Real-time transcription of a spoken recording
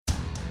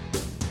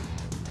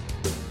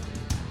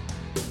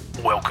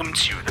Welcome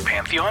to the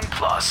Pantheon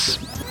Plus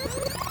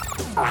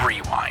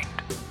Rewind.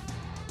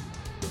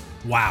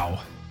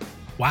 Wow.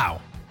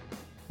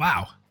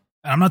 And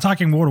I'm not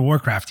talking World of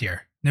Warcraft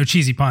here. No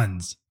cheesy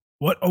puns.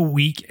 What a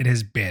week it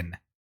has been.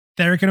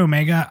 Theric and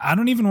Omega, I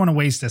don't even want to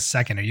waste a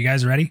second. Are you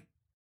guys ready?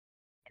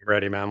 I'm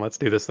ready, man. Let's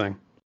do this thing.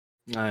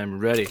 I'm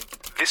ready.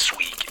 This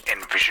week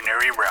in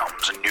Visionary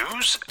Realms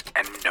news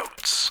and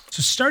notes.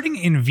 So starting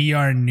in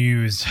VR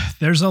news,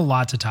 there's a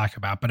lot to talk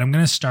about, but I'm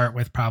going to start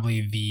with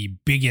probably the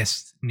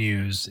biggest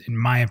news, in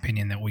my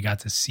opinion, that we got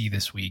to see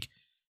this week.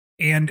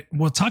 And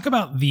we'll talk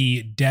about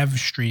the dev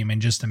stream in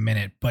just a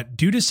minute, but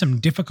due to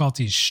some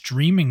difficulties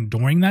streaming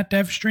during that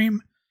dev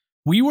stream,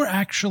 we were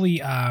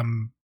actually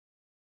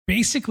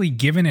basically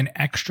given an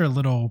extra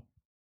little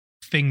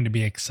thing to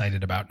be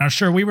excited about. Now,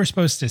 sure, we were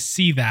supposed to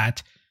see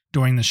that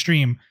during the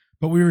stream,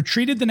 but we were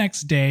treated the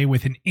next day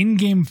with an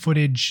in-game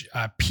footage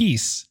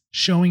piece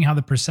showing how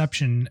the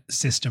perception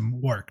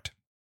system worked.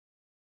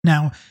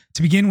 Now,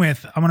 to begin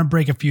with, I want to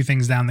break a few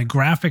things down. The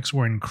graphics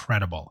were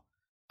incredible.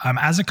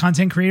 As a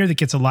content creator that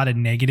gets a lot of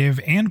negative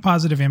and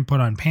positive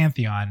input on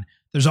Pantheon,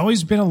 there's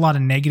always been a lot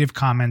of negative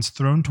comments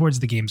thrown towards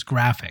the game's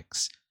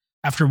graphics.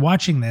 After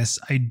watching this,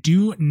 I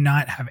do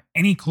not have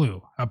any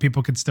clue how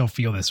people could still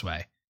feel this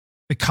way.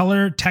 The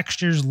color,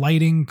 textures,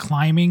 lighting,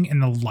 climbing,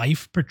 and the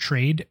life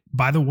portrayed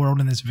by the world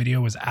in this video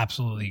was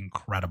absolutely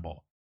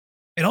incredible.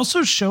 It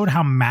also showed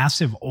how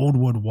massive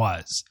Oldwood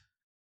was.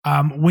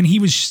 When he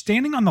was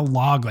standing on the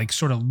log, like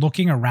sort of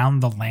looking around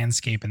the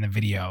landscape in the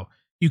video,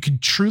 you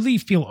could truly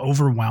feel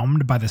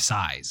overwhelmed by the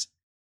size.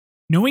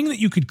 Knowing that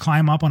you could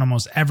climb up on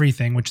almost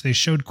everything, which they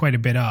showed quite a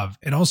bit of,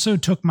 it also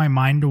took my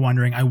mind to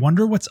wondering, I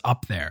wonder what's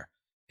up there.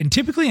 And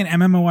typically in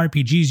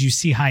MMORPGs, you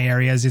see high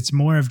areas. It's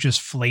more of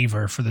just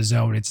flavor for the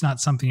zone. It's not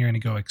something you're going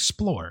to go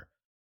explore.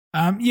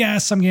 Yeah,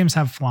 some games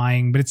have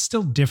flying, but it's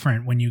still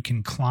different when you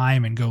can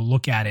climb and go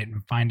look at it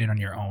and find it on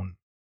your own.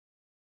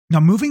 Now,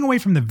 moving away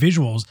from the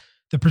visuals,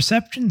 the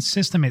perception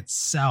system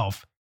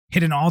itself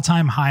hit an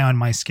all-time high on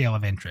my scale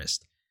of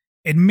interest.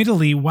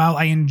 Admittedly, while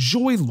I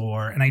enjoy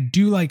lore and I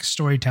do like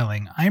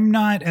storytelling, I'm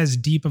not as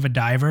deep of a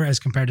diver as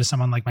compared to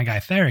someone like my guy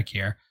Theric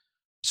here.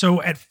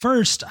 So at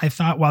first, I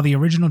thought while the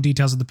original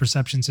details of the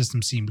perception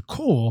system seemed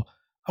cool,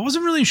 I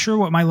wasn't really sure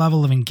what my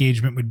level of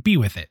engagement would be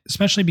with it,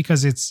 especially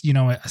because it's,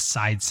 a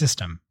side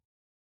system.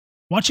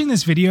 Watching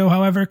this video,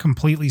 however,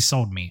 completely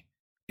sold me.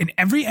 In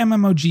every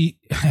MMORPG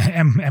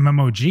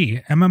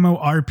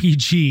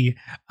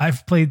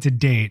I've played to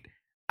date,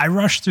 I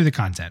rush through the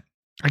content.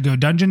 I go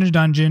dungeon to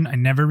dungeon, I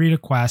never read a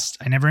quest,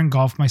 I never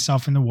engulf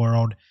myself in the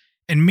world,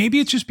 and maybe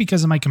it's just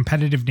because of my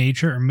competitive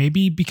nature, or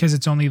maybe because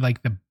it's only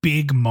like the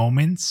big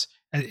moments,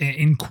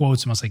 in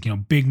quotes almost like,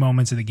 big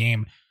moments of the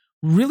game,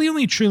 really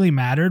only truly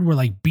mattered were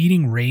like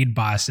beating raid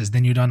bosses,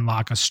 then you'd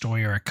unlock a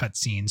story or a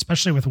cutscene,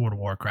 especially with World of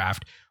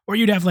Warcraft, or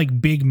you'd have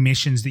like big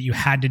missions that you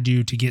had to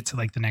do to get to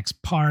like the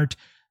next part,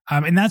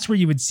 and that's where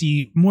you would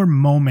see more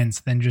moments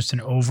than just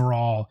an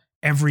overall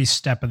every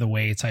step of the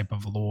way type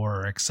of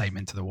lore or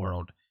excitement to the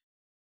world.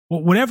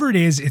 Well, whatever it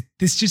is,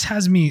 this just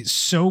has me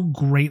so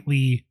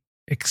greatly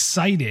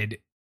excited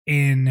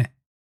in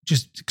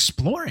just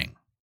exploring.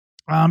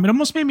 It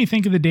almost made me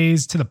think of the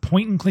days to the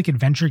point-and-click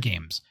adventure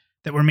games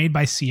that were made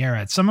by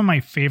Sierra. It's some of my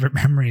favorite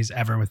memories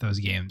ever with those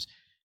games,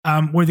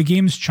 where the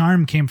game's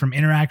charm came from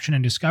interaction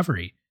and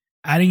discovery.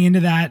 Adding into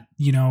that,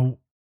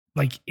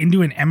 like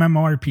into an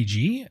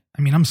MMORPG,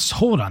 I'm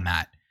sold on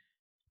that.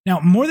 Now,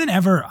 more than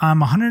ever,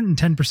 I'm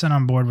 110%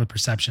 on board with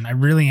perception. I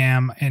really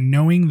am. And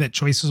knowing that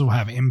choices will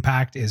have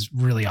impact is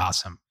really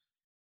awesome.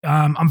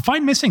 I'm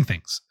fine missing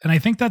things. And I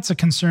think that's a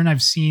concern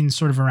I've seen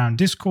sort of around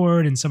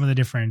Discord and some of the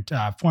different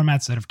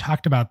formats that have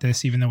talked about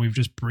this, even though we've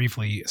just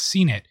briefly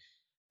seen it.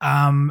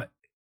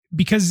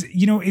 Because,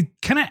 it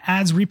kind of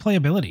adds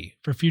replayability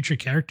for future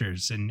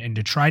characters and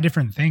to try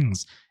different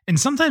things. And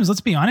sometimes,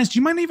 let's be honest,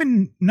 you might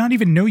not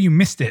even know you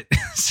missed it.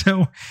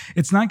 So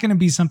it's not going to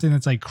be something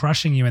that's like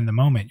crushing you in the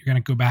moment. You're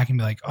going to go back and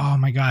be like, oh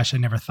my gosh, I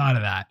never thought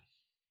of that.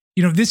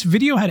 This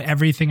video had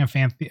everything a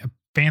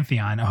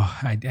Pantheon. Oh,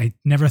 I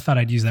never thought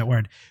I'd use that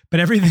word, but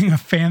everything a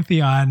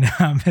Pantheon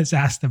has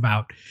asked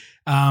about.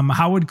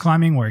 How would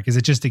climbing work? Is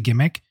it just a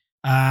gimmick?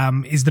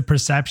 Is the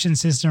perception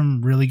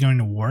system really going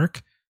to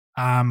work?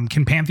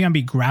 Can Pantheon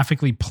be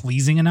graphically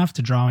pleasing enough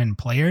to draw in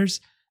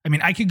players?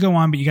 I could go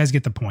on, but you guys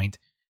get the point.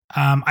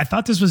 I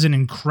thought this was an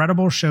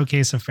incredible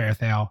showcase of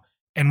Faerthale,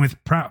 and with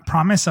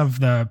promise of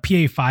the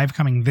PA5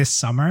 coming this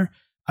summer,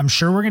 I'm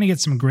sure we're going to get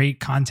some great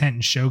content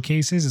and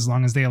showcases as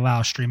long as they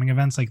allow streaming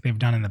events like they've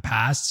done in the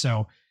past.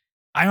 So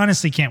I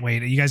honestly can't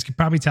wait. You guys could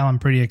probably tell I'm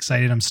pretty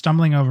excited. I'm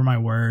stumbling over my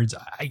words.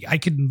 I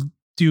could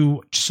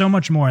do so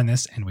much more in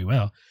this, and we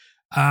will.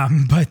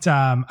 But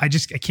I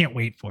can't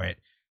wait for it.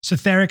 So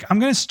Theric, I'm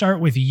going to start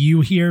with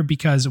you here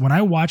because when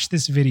I watched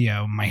this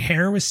video, my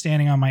hair was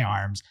standing on my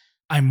arms.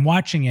 I'm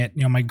watching it,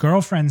 my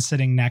girlfriend's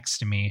sitting next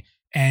to me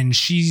and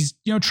she's,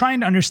 trying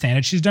to understand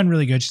it. She's done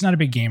really good. She's not a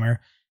big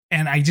gamer.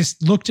 And I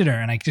just looked at her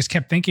and I just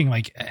kept thinking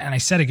and I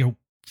said,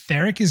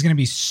 Theric is going to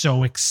be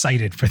so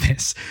excited for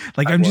this.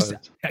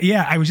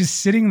 I was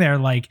just sitting there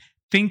like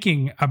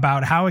thinking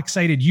about how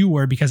excited you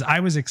were because I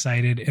was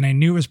excited and I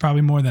knew it was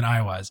probably more than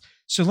I was.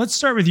 So let's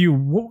start with you.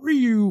 What were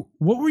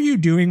you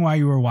doing while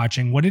you were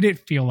watching? What did it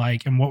feel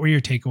like? And what were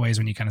your takeaways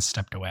when you kind of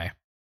stepped away?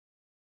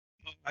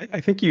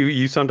 I think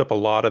you summed up a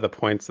lot of the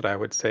points that I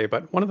would say,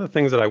 but one of the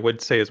things that I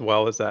would say as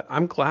well is that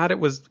I'm glad it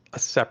was a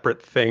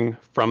separate thing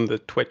from the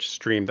Twitch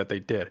stream that they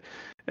did.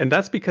 And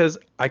that's because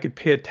I could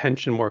pay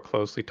attention more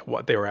closely to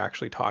what they were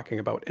actually talking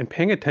about and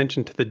paying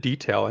attention to the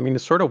detail. I mean,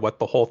 it's sort of what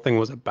the whole thing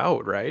was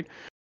about, right?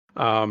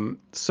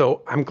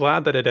 So I'm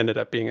glad that it ended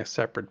up being a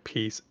separate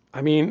piece.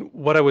 I mean,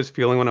 what I was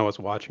feeling when I was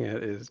watching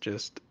it is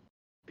just,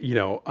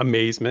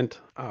 amazement,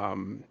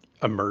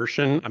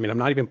 immersion. I mean, I'm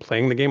not even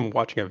playing the game. I'm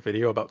watching a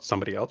video about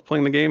somebody else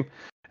playing the game,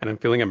 and I'm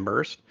feeling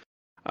immersed.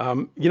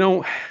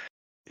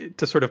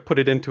 To sort of put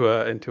it into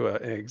an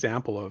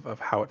example of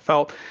how it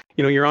felt,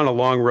 you're on a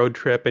long road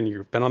trip and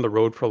you've been on the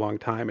road for a long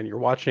time, and you're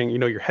watching,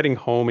 you're heading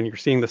home and you're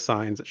seeing the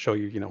signs that show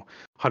you,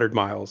 100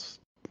 miles,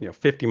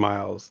 50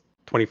 miles,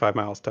 25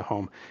 miles to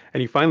home,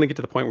 and you finally get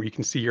to the point where you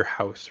can see your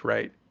house,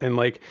 right? And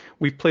like,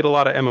 we've played a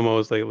lot of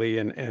MMOs lately,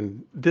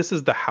 and this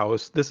is the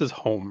house, this is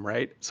home,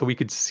 right? So we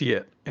could see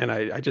it, and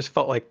I just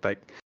felt like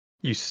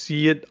you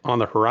see it on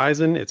the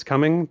horizon, it's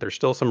coming, there's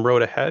still some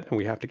road ahead and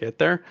we have to get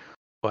there,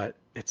 but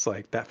it's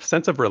like that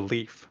sense of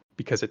relief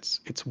because it's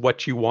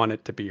what you want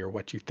it to be or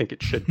what you think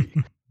it should be.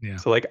 Yeah.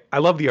 So like, I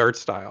love the art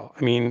style.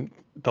 I mean,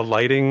 the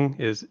lighting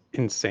is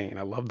insane.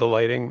 I love the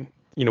lighting.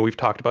 We've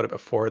talked about it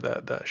before,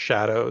 the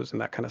shadows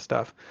and that kind of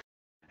stuff.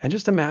 And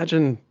just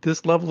imagine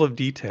this level of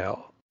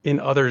detail in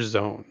other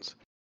zones.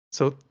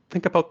 So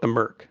think about the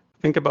Merc.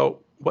 Think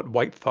about what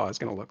White Thaw is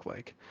going to look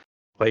like.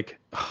 Like,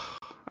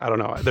 I don't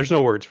know. There's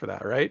no words for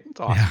that, right? It's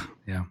awesome.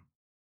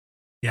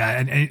 Yeah.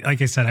 And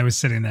like I said, I was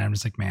sitting there. I'm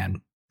just like,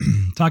 man,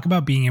 talk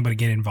about being able to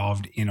get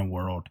involved in a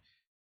world.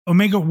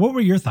 Omega, what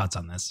were your thoughts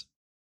on this?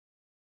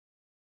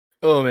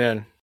 Oh,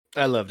 man,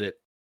 I loved it.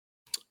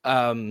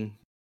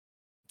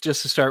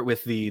 Just to start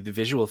with the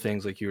visual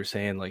things, like you were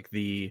saying, like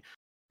the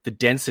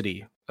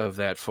density of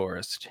that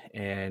forest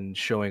and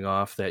showing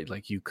off that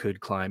like you could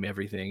climb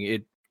everything.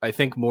 It, I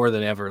think more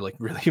than ever, like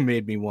really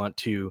made me want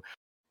to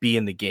be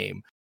in the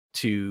game,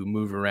 to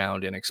move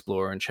around and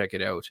explore and check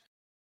it out.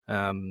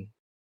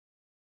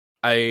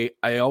 I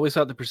always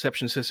thought the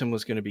perception system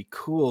was going to be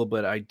cool,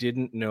 but I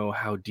didn't know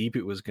how deep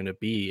it was going to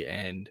be,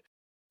 and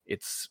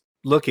it's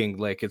looking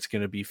like it's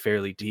going to be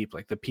fairly deep.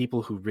 Like the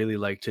people who really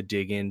like to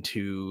dig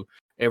into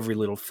every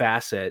little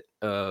facet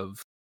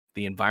of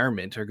the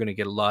environment are going to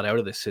get a lot out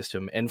of the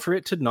system, and for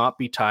it to not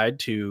be tied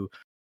to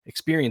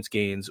experience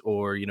gains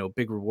or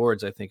big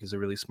rewards, I think is a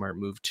really smart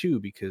move too,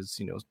 because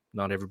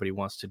not everybody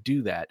wants to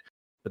do that,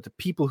 but the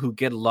people who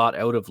get a lot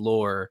out of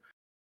lore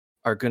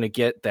are going to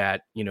get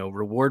that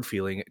reward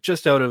feeling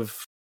just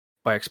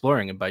by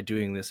exploring and by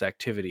doing this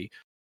activity.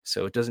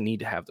 So it doesn't need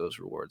to have those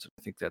rewards.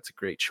 I think that's a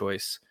great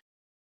choice.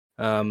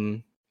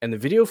 And the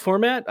video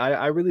format,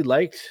 I really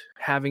liked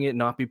having it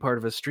not be part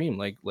of a stream,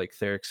 like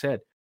Theric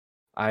said.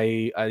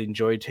 I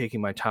enjoyed taking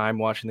my time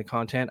watching the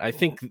content. I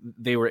think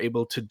they were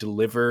able to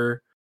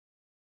deliver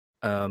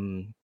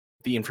the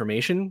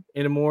information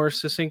in a more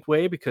succinct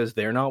way because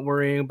they're not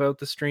worrying about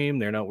the stream.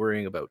 They're not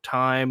worrying about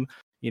time.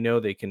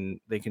 They can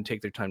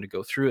take their time to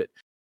go through it.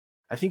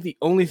 I think the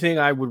only thing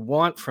I would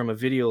want from a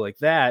video like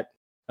that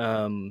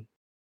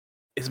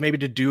is maybe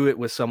to do it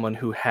with someone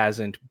who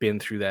hasn't been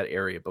through that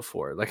area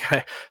before. Like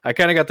I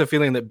kind of got the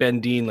feeling that Ben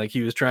Dean, like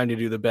he was trying to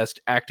do the best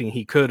acting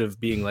he could of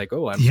being like,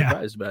 oh, I'm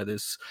surprised by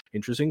this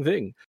interesting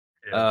thing.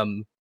 Yeah.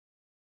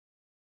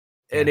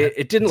 And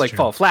it didn't like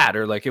fall flat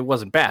or like it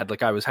wasn't bad.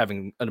 Like I was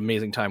having an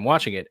amazing time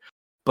watching it,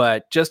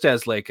 but just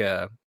as like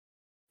a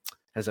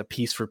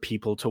piece for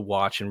people to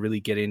watch and really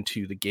get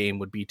into the game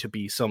would be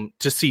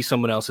to see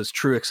someone else's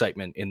true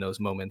excitement in those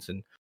moments.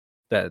 And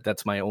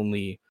that's my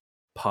only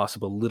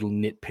possible little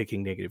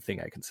nitpicking negative thing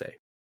I can say.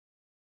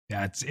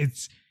 Yeah,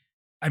 it's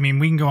I mean,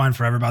 we can go on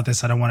forever about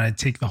this. I don't want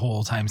to take the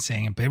whole time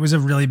saying it, but it was a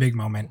really big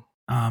moment.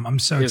 I'm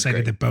so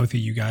excited that both of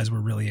you guys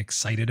were really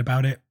excited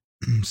about it.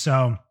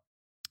 So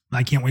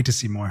I can't wait to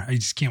see more. I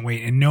just can't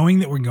wait. And knowing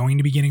that we're going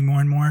to be getting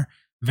more and more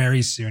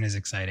very soon is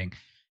exciting.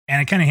 And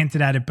I kind of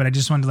hinted at it, but I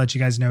just wanted to let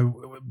you guys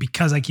know,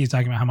 because I keep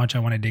talking about how much I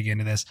want to dig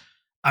into this,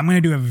 I'm going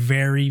to do a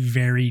very,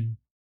 very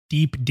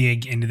deep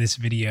dig into this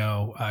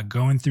video,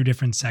 going through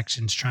different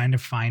sections, trying to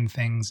find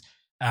things.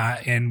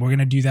 And we're going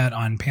to do that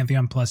on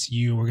Pantheon Plus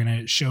U. We're going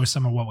to show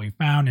some of what we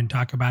found and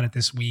talk about it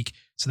this week.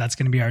 So that's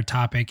going to be our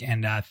topic.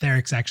 And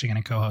Theric's actually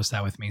going to co-host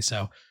that with me.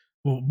 So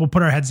we'll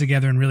put our heads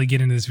together and really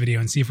get into this video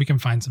and see if we can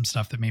find some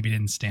stuff that maybe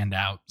didn't stand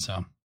out.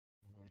 So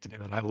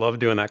I love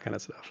doing that kind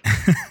of stuff.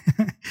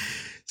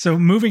 So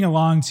moving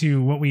along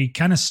to what we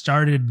kind of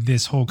started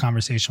this whole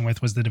conversation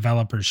with was the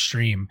developer's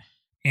stream.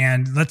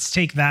 And let's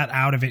take that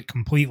out of it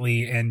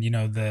completely and,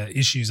 the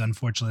issues,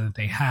 unfortunately, that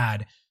they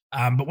had.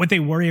 But what they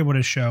were able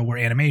to show were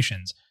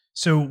animations.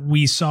 So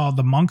we saw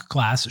the monk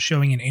class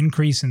showing an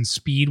increase in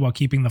speed while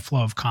keeping the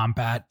flow of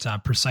combat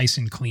precise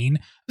and clean.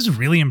 I was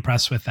really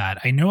impressed with that.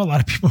 I know a lot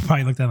of people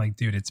probably looked at it like,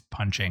 dude, it's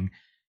punching.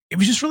 It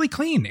was just really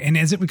clean. And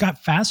as it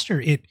got faster,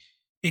 it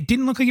it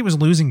didn't look like it was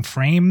losing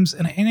frames.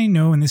 And I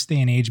know in this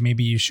day and age,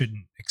 maybe you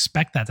shouldn't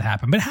expect that to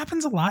happen, but it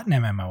happens a lot in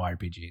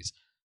MMORPGs.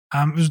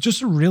 It was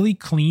just a really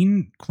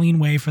clean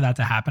way for that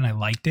to happen. I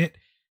liked it.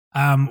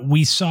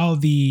 We saw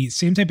the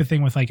same type of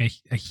thing with like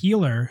a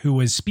healer who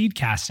was speed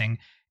casting,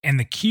 and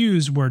the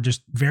cues were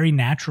just very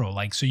natural.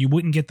 Like, so you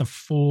wouldn't get the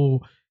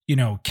full,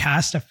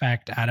 cast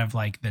effect out of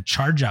like the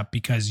charge up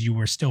because you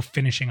were still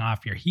finishing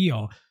off your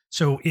heal.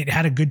 So it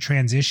had a good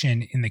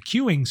transition in the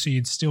queuing, so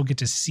you'd still get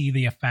to see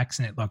the effects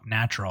and it looked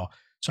natural.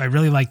 So I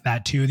really like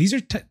that too. These are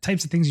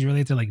types of things you really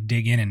have to like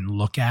dig in and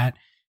look at.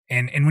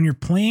 And when you're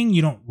playing,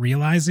 you don't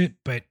realize it,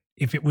 but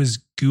if it was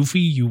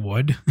goofy, you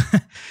would.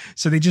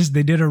 So they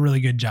did a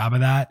really good job of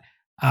that.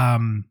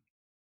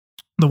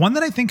 The one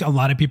that I think a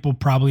lot of people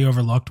probably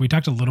overlooked, we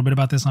talked a little bit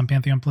about this on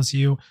Pantheon Plus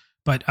U,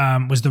 but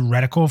was the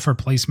reticle for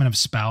placement of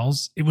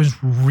spells. It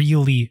was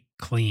really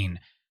clean.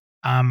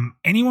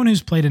 Anyone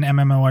who's played an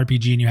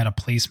MMORPG and you had a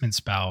placement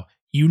spell,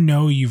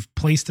 you've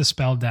placed a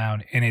spell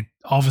down and it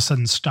all of a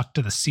sudden stuck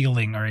to the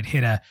ceiling, or it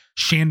hit a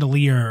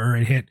chandelier, or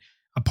it hit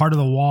a part of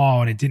the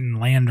wall and it didn't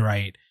land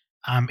right.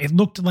 It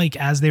looked like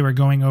as they were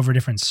going over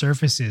different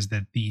surfaces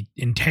that the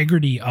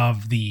integrity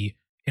of the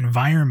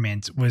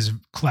environment was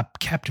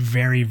kept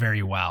very,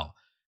 very well.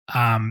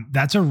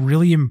 That's a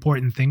really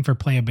important thing for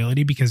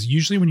playability, because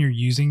usually when you're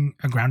using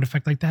a ground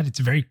effect like that, it's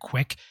very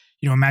quick.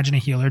 Imagine a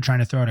healer trying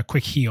to throw out a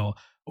quick heal,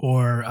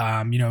 or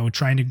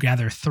trying to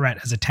gather threat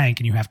as a tank,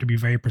 and you have to be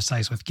very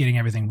precise with getting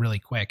everything really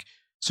quick.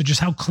 So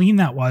just how clean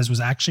that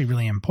was actually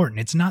really important.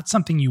 It's not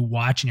something you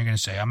watch and you're going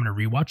to say, I'm going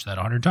to rewatch that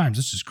 100 times.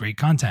 This is great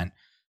content.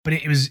 But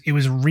it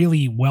was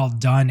really well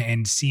done,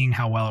 and seeing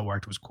how well it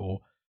worked was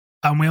cool.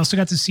 We also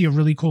got to see a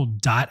really cool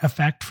dot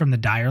effect from the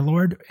Dire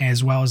Lord,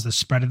 as well as the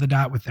spread of the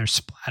dot with their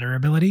splatter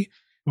ability.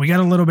 We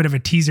got a little bit of a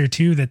teaser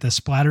too, that the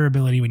splatter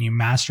ability, when you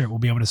master it, will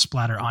be able to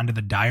splatter onto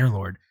the Dire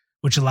Lord,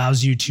 which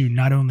allows you to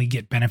not only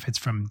get benefits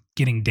from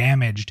getting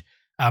damaged,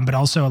 but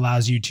also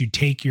allows you to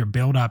take your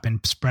build up and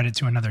spread it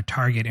to another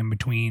target in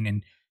between,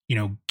 and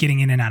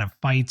getting in and out of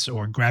fights,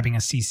 or grabbing a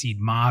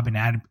CC'd mob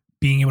and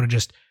being able to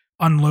just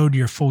unload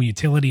your full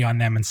utility on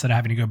them instead of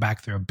having to go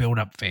back through a build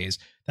up phase.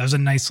 That was a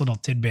nice little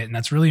tidbit, and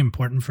that's really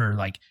important for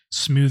like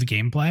smooth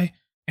gameplay.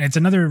 And it's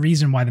another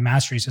reason why the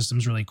mastery system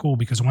is really cool,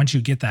 because once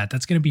you get that,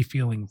 that's going to be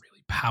feeling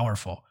really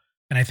powerful.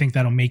 And I think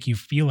that'll make you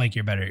feel like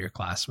you're better at your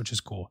class, which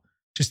is cool.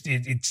 Just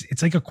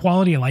it's like a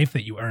quality of life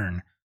that you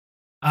earn.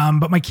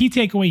 But my key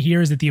takeaway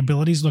here is that the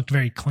abilities looked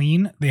very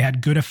clean. They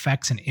had good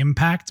effects and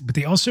impact, but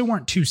they also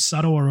weren't too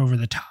subtle or over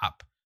the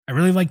top. I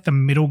really like the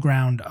middle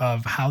ground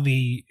of how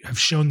they have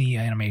shown the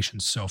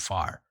animations so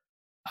far.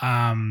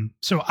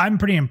 So I'm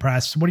pretty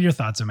impressed. What are your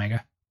thoughts,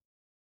 Omega?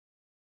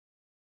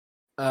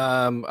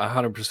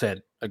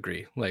 100%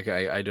 agree. Like,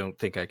 I don't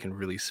think I can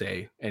really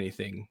say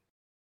anything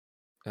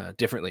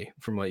differently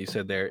from what you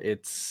said there.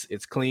 It's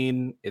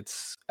clean.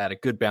 It's at a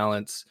good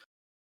balance.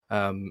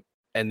 And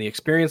the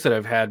experience that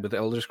I've had with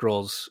Elder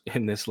Scrolls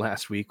in this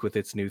last week with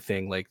its new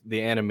thing, like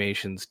the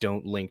animations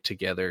don't link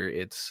together.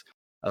 It's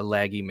a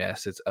laggy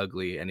mess. It's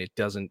ugly, and it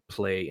doesn't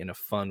play in a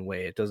fun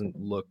way. It doesn't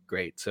look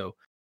great. So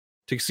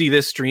to see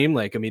this stream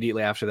like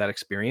immediately after that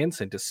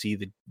experience, and to see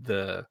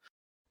the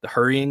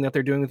hurrying that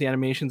they're doing with the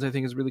animations, I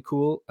think is really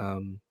cool.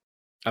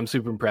 I'm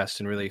super impressed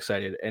and really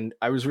excited. And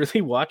I was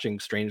really watching,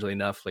 strangely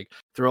enough, like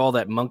through all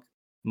that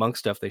monk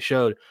stuff they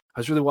showed, I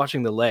was really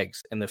watching the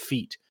legs and the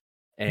feet,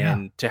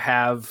 and to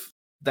have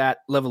that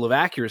level of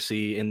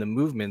accuracy in the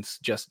movements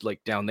just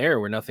like down there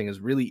where nothing is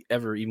really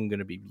ever even going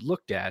to be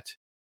looked at.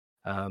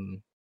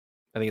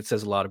 I think it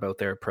says a lot about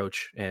their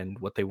approach and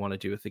what they want to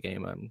do with the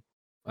game.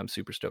 I'm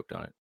super stoked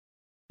on it.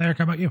 Eric,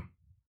 how about you?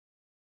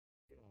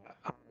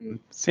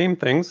 Same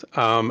things.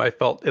 I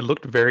felt it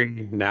looked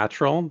very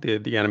natural.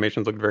 The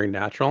animations looked very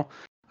natural.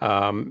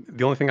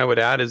 The only thing I would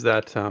add is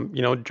that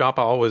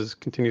Joppa always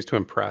continues to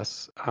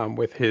impress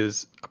with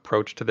his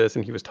approach to this,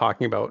 and he was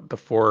talking about the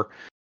 4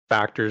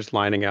 factors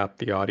lining up: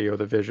 the audio,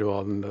 the visual,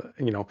 and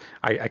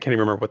I can't even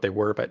remember what they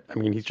were, but I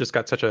mean, he's just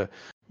got such a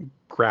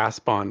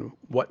grasp on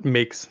what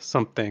makes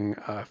something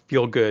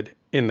feel good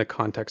in the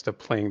context of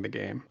playing the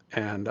game.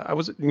 And I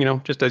was,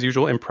 just as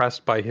usual,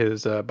 impressed by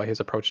his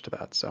approach to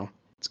that. So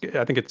it's good.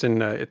 I think it's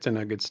in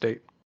a good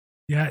state.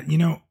 Yeah,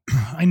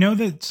 I know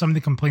that some of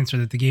the complaints are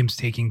that the game's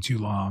taking too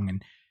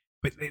long,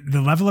 but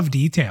the level of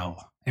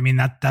detail, I mean,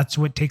 that's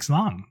what takes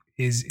long,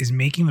 is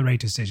making the right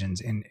decisions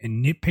and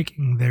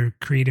nitpicking their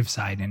creative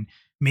side and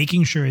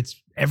making sure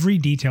it's every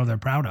detail they're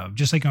proud of.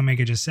 Just like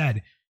Omega just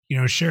said,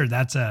 sure,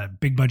 that's a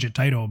big budget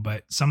title,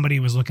 but somebody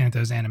was looking at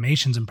those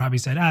animations and probably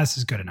said, this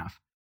is good enough.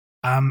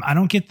 I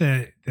don't get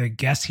the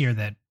guess here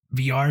that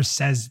VR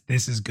says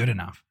this is good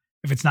enough.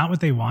 If it's not what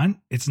they want,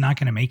 it's not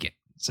going to make it.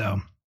 So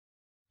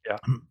yeah,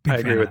 I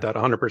agree with that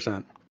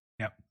 100%.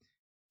 Yep.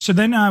 So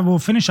then we'll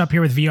finish up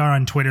here with VR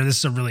on Twitter. This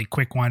is a really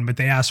quick one, but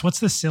they asked, what's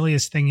the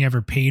silliest thing you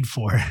ever paid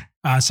for?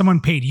 Someone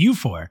paid you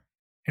for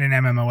in an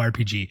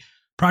MMORPG.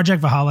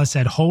 Project Valhalla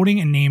said holding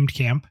a named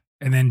camp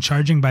and then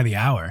charging by the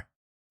hour.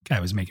 Guy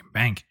was making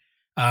bank.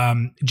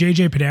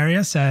 JJ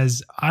Padaria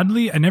says,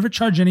 oddly, I never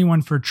charge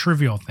anyone for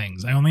trivial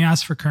things. I only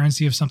ask for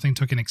currency if something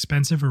took an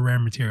expensive or rare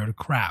material to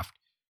craft.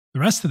 The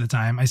rest of the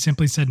time, I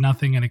simply said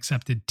nothing and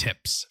accepted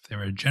tips if they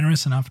were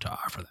generous enough to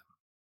offer them.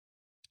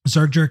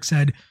 Zergjerk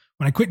said,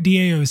 when I quit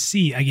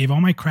DAOC, I gave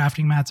all my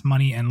crafting mats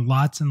money and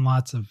lots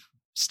of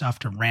stuff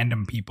to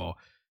random people.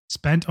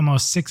 Spent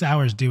almost 6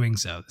 hours doing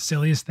so. The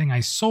silliest thing I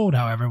sold,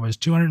 however, was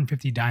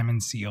 250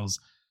 diamond seals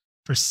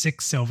for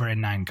 6 silver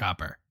and 9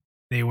 copper.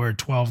 They were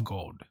 12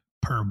 gold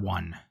per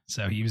one.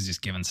 So he was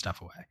just giving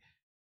stuff away.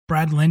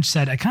 Brad Lynch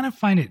said, I kind of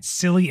find it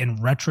silly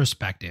in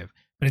retrospective,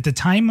 but at the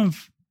time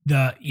of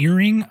the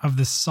earring of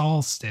the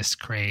solstice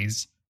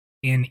craze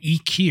in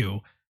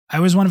EQ,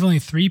 I was one of only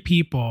 3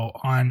 people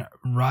on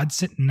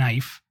Rodsit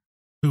Knife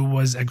who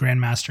was a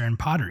grandmaster in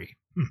pottery.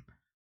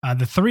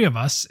 The 3 of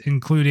us,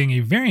 including a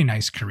very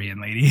nice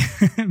Korean lady,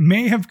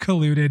 may have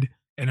colluded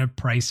in a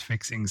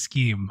price-fixing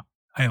scheme.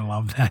 I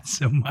love that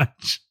so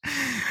much.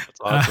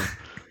 That's awesome.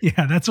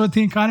 Yeah, that's what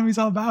the economy is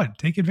all about.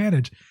 Take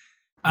advantage.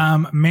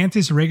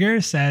 Mantis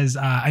Rigger says,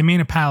 I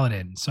main a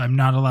paladin, so I'm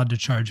not allowed to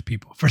charge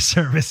people for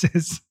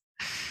services.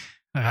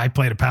 I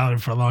played a paladin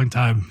for a long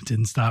time. It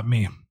didn't stop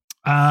me.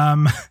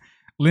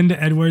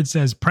 Linda Edwards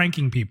says,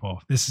 pranking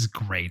people. This is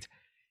great.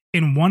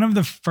 In one of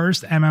the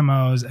first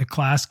MMOs, a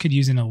class could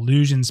use an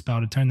illusion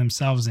spell to turn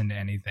themselves into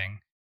anything.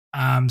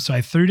 So I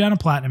threw down a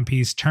platinum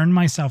piece, turned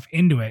myself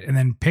into it, and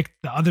then picked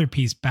the other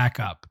piece back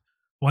up.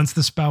 Once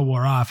the spell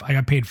wore off, I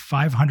got paid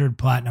 500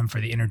 platinum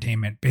for the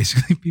entertainment.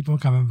 Basically, people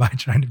coming by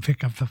trying to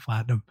pick up the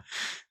platinum.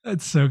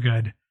 That's so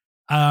good.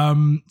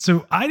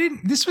 So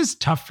this was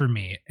tough for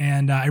me,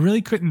 and I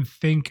really couldn't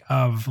think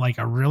of like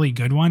a really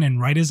good one. And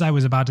right as I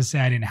was about to say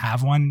I didn't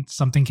have one,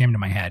 something came to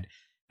my head.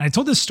 And I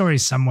told this story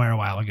somewhere a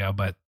while ago,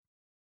 but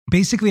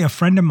basically a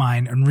friend of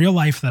mine in real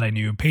life that I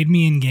knew paid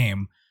me in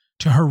game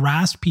to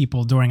harass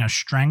people during a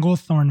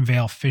Stranglethorn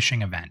Vale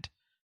fishing event.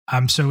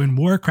 So in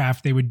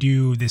Warcraft, they would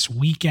do this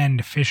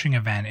weekend fishing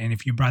event. And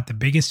if you brought the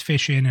biggest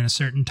fish in a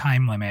certain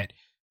time limit,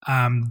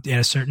 at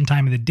a certain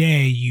time of the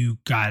day, you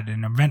got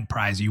an event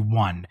prize, you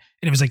won.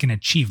 And it was like an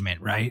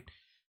achievement, right?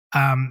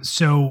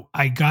 So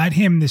I got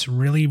him this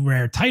really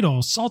rare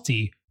title,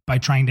 Salty, by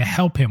trying to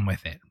help him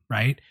with it,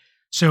 right?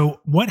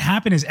 So what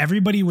happened is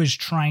everybody was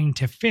trying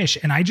to fish,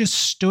 and I just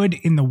stood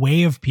in the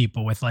way of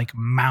people with like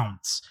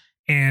mounts,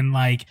 and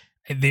like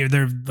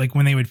they're like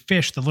when they would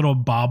fish, the little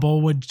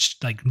bobble would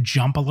like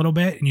jump a little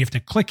bit, and you have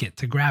to click it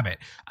to grab it.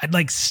 I'd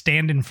like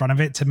stand in front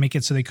of it to make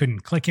it so they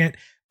couldn't click it.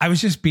 I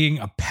was just being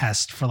a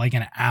pest for like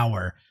an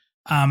hour.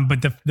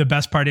 But the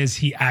best part is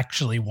he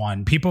actually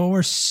won. People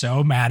were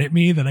so mad at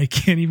me that I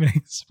can't even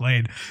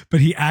explain, but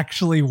he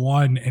actually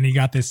won and he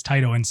got this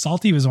title. And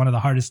Salty was one of the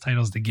hardest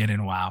titles to get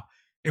in WoW.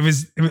 It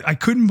was I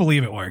couldn't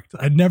believe it worked.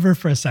 I never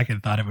for a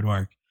second thought it would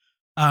work.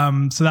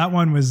 So that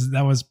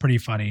was pretty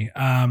funny.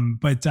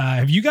 But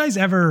have you guys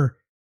ever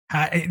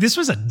had, this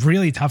was a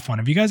really tough one.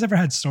 Have you guys ever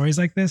had stories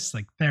like this?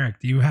 Like Theric,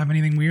 do you have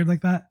anything weird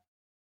like that?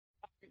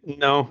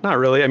 No, not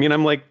really. I mean,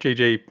 I'm like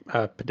JJ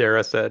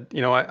Padera said,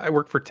 I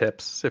work for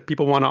tips. If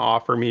people want to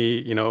offer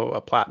me,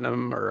 a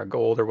platinum or a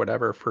gold or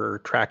whatever for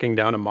tracking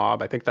down a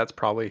mob, I think that's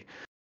probably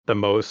the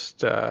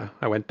most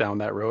I went down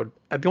that road.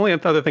 The only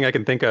other thing I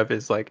can think of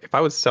is like if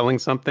I was selling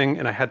something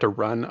and I had to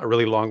run a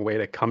really long way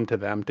to come to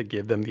them to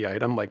give them the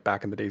item, like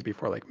back in the days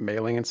before like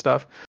mailing and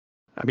stuff.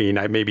 I mean,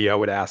 maybe I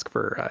would ask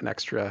for an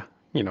extra,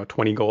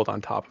 20 gold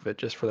on top of it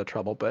just for the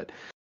trouble. But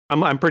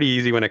I'm pretty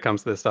easy when it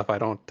comes to this stuff. I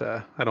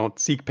don't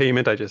seek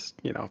payment. I just,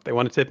 if they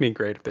want to tip me,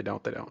 great. If they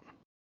don't, they don't.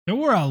 There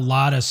were a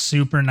lot of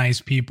super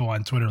nice people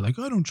on Twitter like,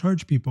 I don't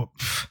charge people.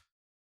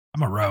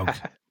 I'm a rogue.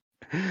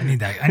 I need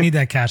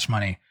that cash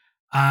money.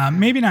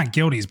 Maybe not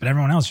guildies, but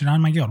everyone else, you're not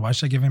in my guild. Why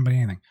should I give anybody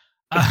anything?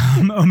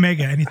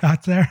 Omega, any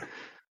thoughts there?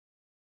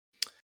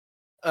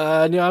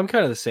 No, I'm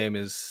kind of the same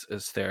as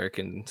Theric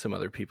and some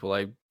other people.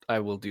 I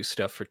will do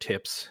stuff for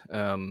tips.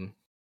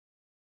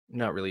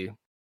 Not really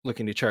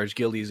looking to charge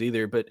guildies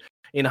either, but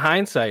in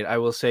hindsight, I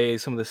will say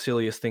some of the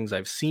silliest things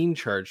I've seen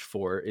charged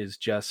for is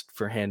just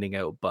for handing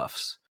out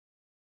buffs.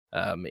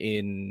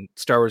 In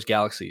Star Wars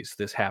Galaxies,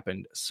 this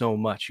happened so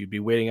much. You'd be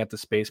waiting at the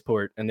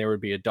spaceport and there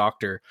would be a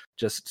doctor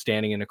just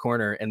standing in a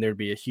corner and there'd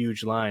be a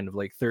huge line of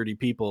like 30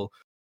 people,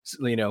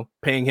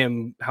 paying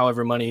him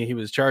however money he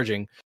was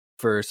charging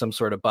for some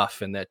sort of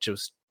buff. And that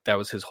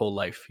was his whole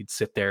life. He'd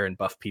sit there and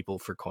buff people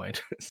for coin.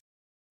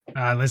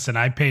 Listen,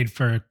 I paid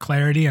for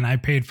clarity and I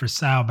paid for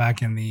Sal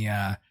back in the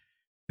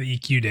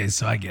EQ days,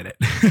 so I get it.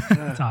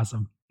 That's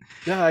awesome.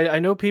 Yeah, I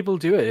know people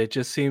do it. It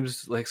just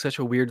seems like such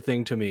a weird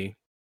thing to me.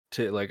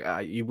 To like,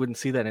 you wouldn't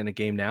see that in a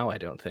game now. I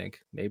don't think.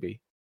 Maybe.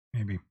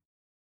 All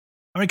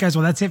right, guys.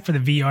 Well, that's it for the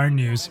VR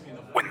news.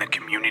 When the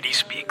community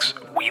speaks,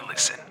 we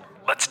listen.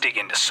 Let's dig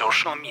into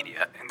social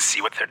media and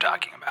see what they're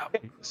talking about.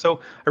 So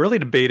I really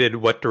debated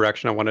what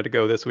direction I wanted to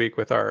go this week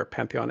with our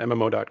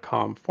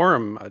PantheonMMO.com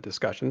forum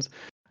discussions.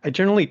 I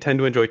generally tend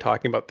to enjoy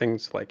talking about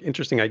things like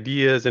interesting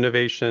ideas,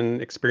 innovation,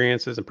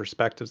 experiences, and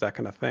perspectives, that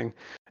kind of thing.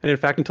 And in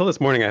fact, until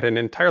this morning, I had an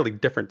entirely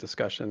different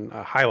discussion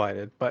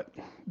highlighted, but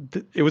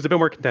it was a bit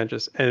more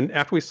contentious. And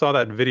after we saw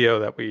that video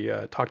that we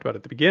talked about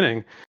at the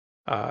beginning,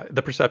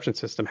 the perception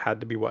system had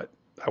to be what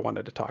I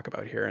wanted to talk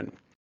about here. And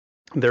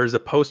there's a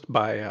post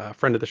by a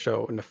friend of the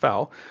show,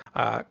 Nafel,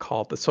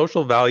 called The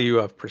Social Value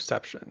of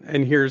Perception.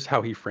 And here's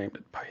how he framed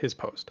it, his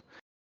post.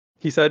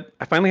 He said,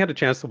 I finally had a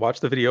chance to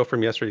watch the video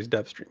from yesterday's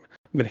dev stream.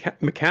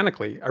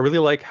 Mechanically, I really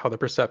like how the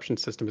perception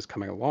system is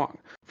coming along.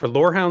 For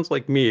lorehounds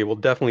like me, it will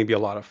definitely be a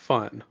lot of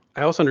fun.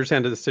 I also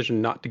understand the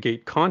decision not to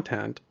gate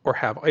content or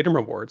have item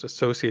rewards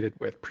associated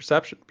with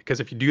perception, because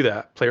if you do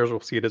that, players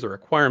will see it as a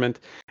requirement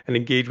and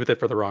engage with it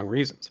for the wrong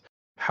reasons.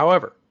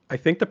 However, I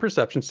think the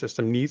perception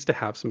system needs to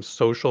have some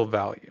social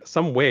value,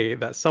 some way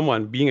that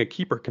someone being a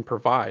keeper can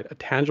provide a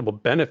tangible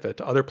benefit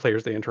to other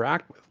players they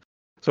interact with.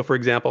 So for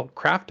example,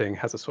 crafting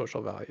has a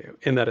social value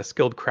in that a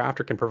skilled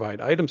crafter can provide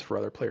items for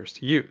other players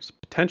to use,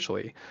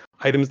 potentially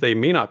items they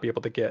may not be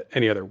able to get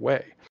any other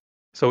way.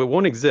 So it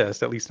won't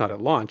exist, at least not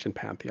at launch in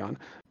Pantheon,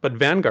 but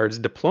Vanguard's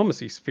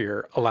diplomacy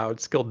sphere allowed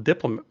skilled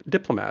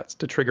diplomats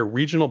to trigger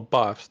regional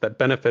buffs that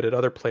benefited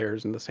other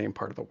players in the same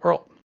part of the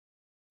world.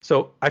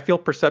 So I feel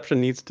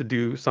perception needs to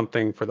do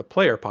something for the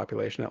player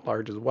population at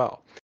large as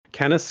well.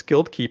 Can a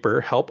skilled keeper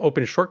help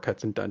open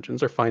shortcuts in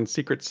dungeons or find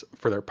secrets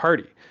for their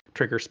party,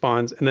 trigger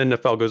spawns? And then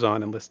Nafel goes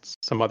on and lists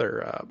some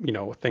other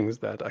things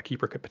that a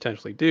keeper could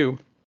potentially do,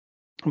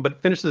 but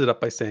finishes it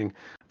up by saying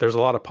there's a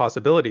lot of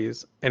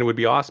possibilities, and it would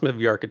be awesome if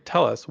VR could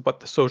tell us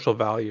what the social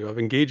value of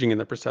engaging in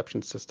the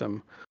perception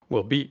system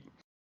will be.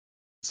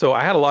 So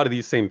I had a lot of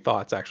these same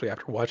thoughts actually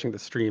after watching the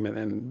stream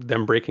and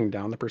them breaking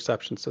down the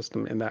perception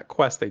system in that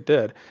quest they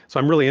did. So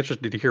I'm really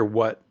interested to hear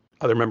what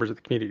other members of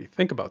the community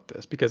think about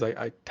this, because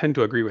I tend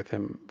to agree with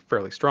him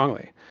fairly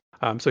strongly.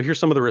 So here's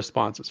some of the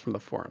responses from the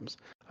forums.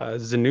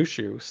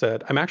 Zenushu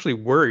said, I'm actually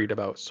worried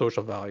about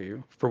social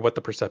value for what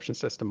the perception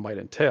system might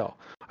entail.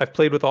 I've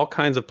played with all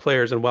kinds of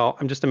players, and well,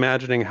 I'm just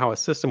imagining how a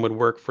system would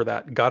work for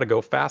that gotta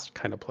go fast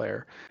kind of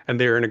player, and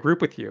they're in a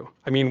group with you.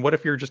 I mean, what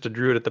if you're just a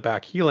druid at the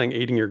back healing,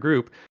 aiding your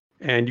group,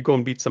 and you go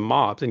and beat some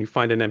mobs and you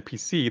find an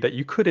NPC that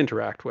you could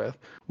interact with,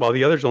 while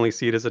the others only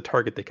see it as a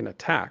target they can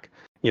attack?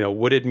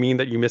 Would it mean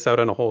that you miss out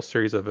on a whole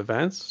series of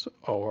events,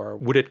 or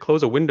would it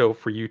close a window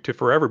for you to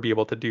forever be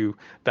able to do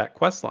that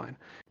quest line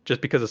just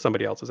because of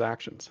somebody else's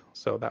actions?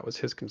 So that was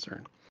his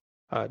concern.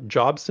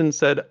 Jobson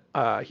said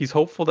he's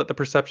hopeful that the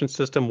perception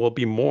system will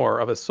be more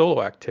of a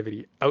solo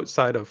activity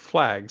outside of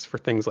flags for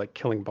things like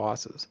killing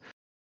bosses.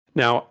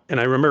 Now, and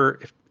I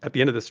remember at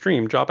the end of the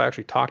stream, Job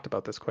actually talked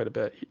about this quite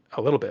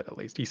a little bit at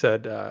least. He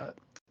said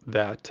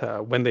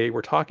that when they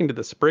were talking to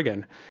the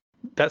Spriggan,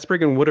 that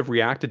Spriggan would have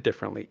reacted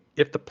differently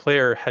if the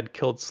player had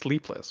killed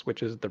Sleepless,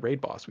 which is the raid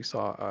boss we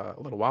saw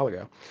a little while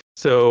ago.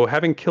 So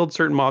having killed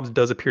certain mobs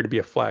does appear to be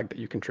a flag that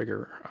you can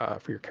trigger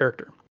for your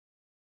character.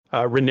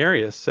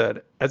 Renarius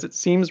said, as it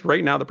seems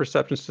right now the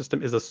perception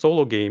system is a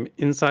solo game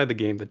inside the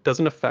game that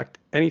doesn't affect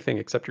anything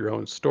except your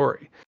own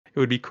story. It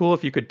would be cool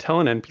if you could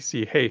tell an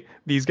NPC, hey,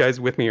 these guys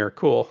with me are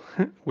cool,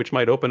 which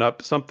might open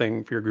up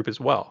something for your group as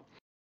well.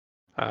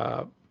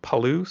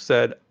 Palu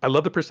said, I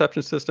love the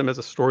perception system as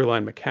a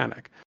storyline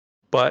mechanic,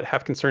 but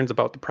have concerns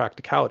about the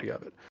practicality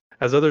of it.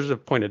 As others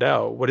have pointed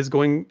out, what is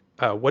going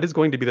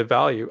to be the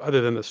value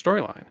other than the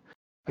storyline?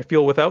 I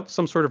feel without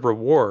some sort of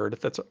reward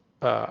that's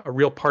a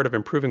real part of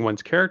improving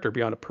one's character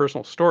beyond a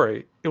personal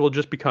story, it will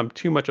just become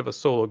too much of a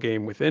solo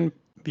game within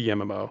the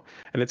MMO,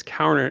 and it's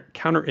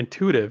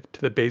counterintuitive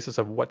to the basis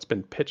of what's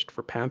been pitched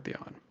for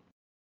Pantheon.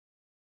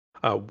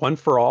 One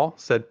for All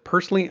said,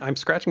 personally, I'm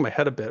scratching my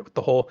head a bit with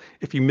the whole,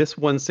 if you miss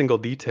one single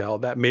detail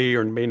that may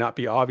or may not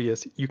be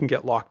obvious, you can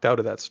get locked out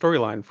of that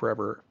storyline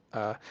forever.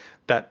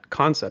 That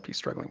concept he's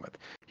struggling with.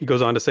 He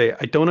goes on to say,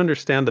 I don't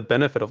understand the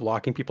benefit of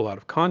locking people out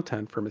of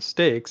content for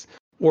mistakes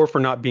or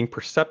for not being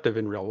perceptive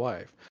in real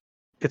life.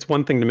 It's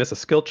one thing to miss a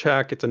skill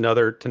check. It's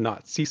another to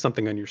not see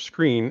something on your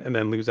screen and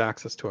then lose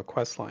access to a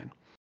quest line.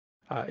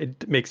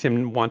 It makes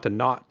him want to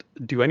not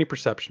do any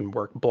perception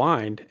work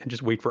blind and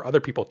just wait for other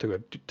people to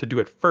do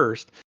it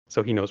first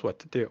so he knows what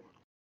to do.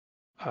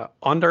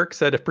 Ondark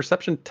said, if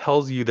perception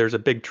tells you there's a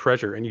big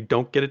treasure and you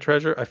don't get a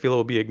treasure, I feel it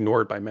will be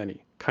ignored by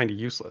many. Kind of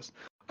useless.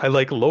 I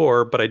like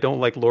lore, but I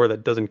don't like lore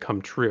that doesn't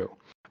come true.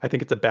 I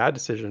think it's a bad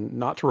decision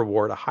not to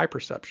reward a high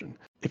perception.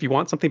 If you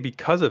want something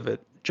because of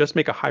it, just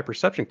make a high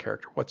perception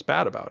character. What's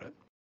bad about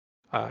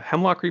it?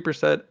 Hemlock Reaper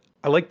said,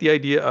 I like the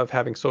idea of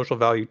having social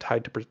value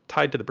tied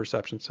to the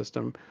perception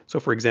system. So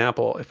for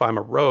example, if I'm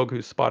a rogue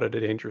who's spotted a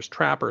dangerous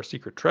trap or a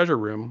secret treasure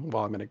room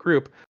while I'm in a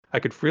group, I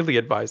could freely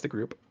advise the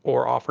group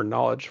or offer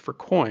knowledge for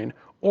coin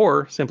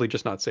or simply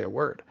just not say a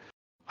word.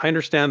 I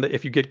understand that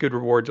if you get good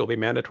rewards, it'll be a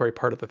mandatory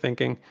part of the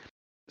thinking.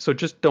 So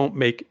just don't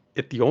make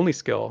it the only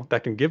skill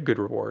that can give good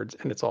rewards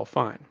and it's all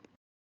fine.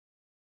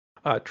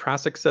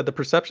 Trasic said the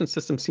perception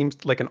system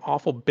seems like an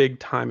awful big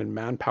time and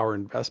manpower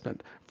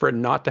investment for it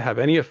not to have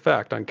any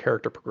effect on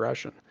character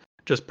progression,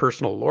 just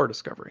personal lore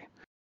discovery.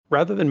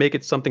 Rather than make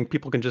it something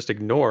people can just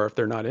ignore if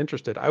they're not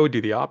interested, I would do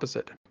the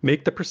opposite.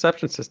 Make the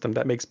perception system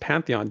that makes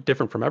Pantheon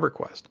different from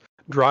EverQuest.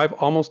 drive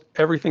almost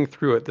everything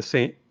through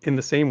it in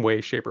the same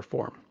way, shape, or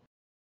form.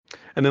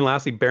 And then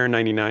lastly,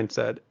 Baron99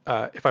 said,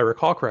 if I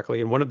recall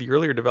correctly, in one of the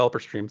earlier developer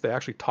streams, they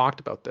actually talked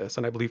about this,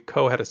 and I believe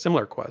Ko had a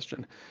similar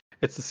question.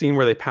 It's the scene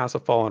where they pass a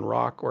fallen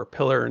rock or a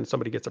pillar and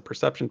somebody gets a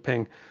perception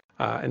ping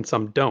and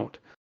some don't.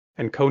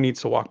 And Ko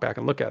needs to walk back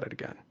and look at it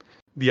again.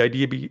 The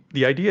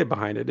idea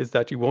behind it is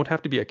that you won't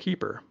have to be a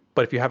keeper,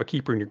 but if you have a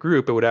keeper in your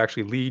group, it would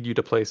actually lead you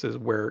to places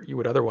where you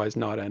would otherwise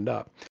not end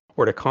up,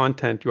 or to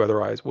content you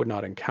otherwise would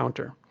not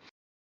encounter.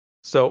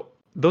 So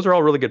those are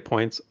all really good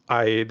points.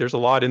 There's a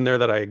lot in there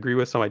that I agree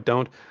with, some I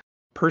don't.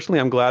 Personally,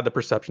 I'm glad the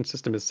perception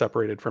system is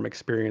separated from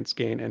experience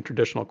gain and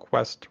traditional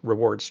quest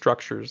reward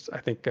structures. I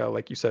think,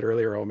 like you said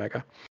earlier,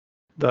 Omega.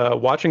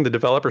 Watching the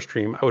developer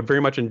stream, I would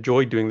very much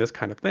enjoy doing this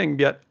kind of thing,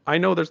 yet I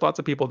know there's lots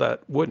of people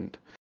that wouldn't.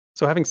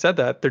 So having said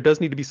that, there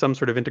does need to be some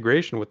sort of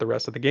integration with the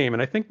rest of the game,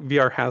 and I think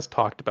VR has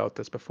talked about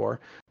this before.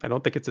 I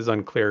don't think it's as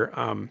unclear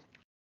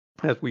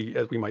as we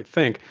might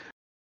think.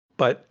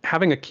 But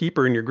having a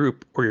keeper in your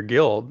group or your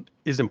guild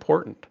is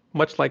important,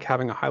 much like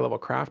having a high-level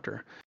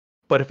crafter.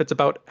 But if it's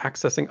about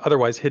accessing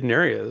otherwise hidden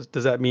areas,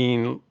 does that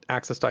mean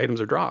access to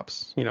items or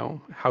drops?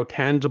 How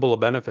tangible a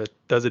benefit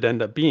does it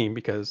end up being?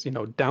 Because,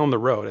 down the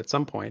road at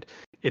some point,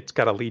 it's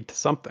got to lead to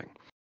something.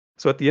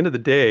 So at the end of the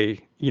day,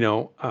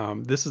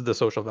 this is the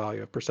social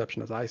value of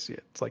perception as I see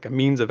it. It's like a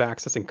means of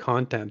accessing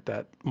content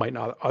that might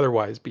not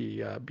otherwise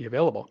be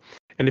available.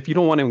 And if you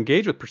don't want to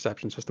engage with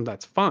perception system,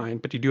 that's fine,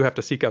 but you do have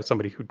to seek out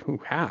somebody who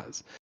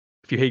has.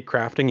 If you hate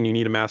crafting and you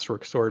need a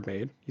masterwork sword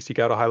made, you seek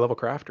out a high-level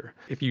crafter.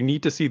 If you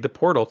need to see the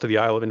portal to the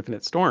Isle of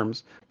Infinite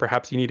Storms,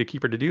 perhaps you need a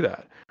keeper to do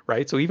that,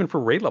 right? So even for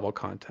raid-level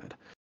content.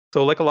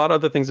 So like a lot of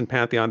other things in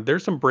Pantheon,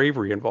 there's some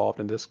bravery involved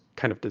in this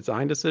kind of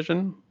design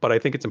decision, but I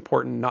think it's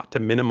important not to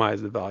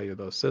minimize the value of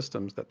those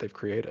systems that they've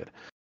created.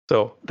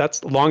 So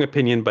that's a long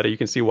opinion, but you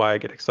can see why I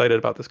get excited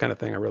about this kind of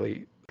thing. I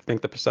really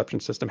think the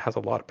perception system has a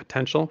lot of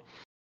potential.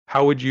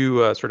 How would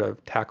you sort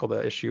of tackle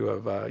the issue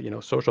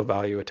of social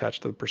value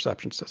attached to the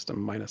perception system?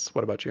 Minus,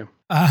 what about you?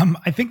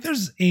 I think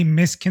there's a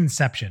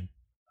misconception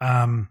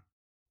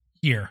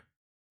here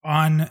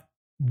on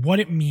what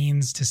it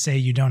means to say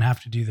you don't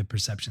have to do the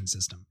perception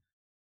system.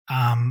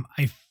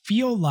 I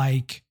feel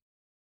like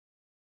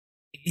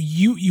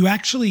you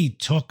actually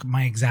took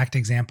my exact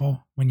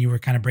example when you were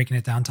kind of breaking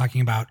it down,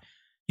 talking about,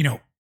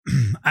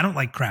 I don't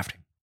like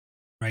crafting,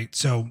 right?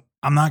 So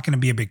I'm not going to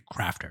be a big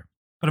crafter,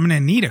 but I'm going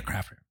to need a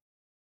crafter.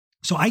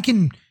 So I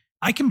can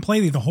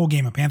play the whole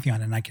game of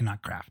Pantheon and I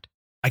cannot craft.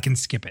 I can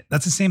skip it.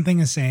 That's the same thing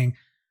as saying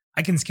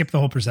I can skip the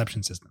whole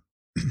perception system,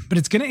 but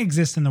it's going to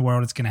exist in the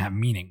world. It's going to have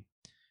meaning.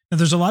 Now,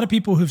 there's a lot of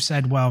people who've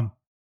said, well,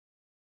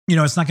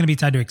 it's not going to be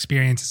tied to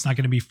experience. It's not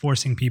going to be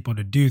forcing people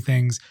to do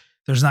things.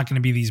 There's not going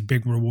to be these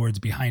big rewards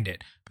behind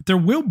it, but there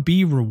will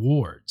be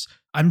rewards.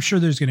 I'm sure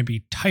there's going to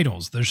be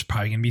titles. There's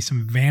probably going to be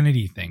some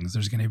vanity things.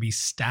 There's going to be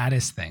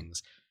status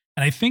things.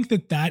 And I think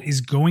that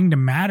is going to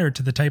matter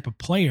to the type of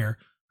player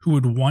who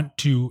would want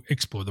to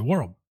explore the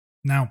world.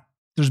 Now,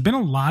 there's been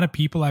a lot of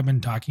people I've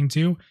been talking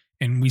to,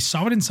 and we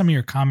saw it in some of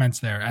your comments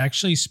there. I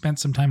actually spent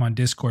some time on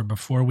Discord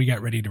before we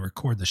got ready to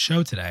record the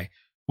show today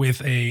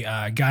with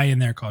a guy in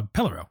there called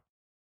Pelero.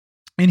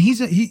 And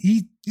he's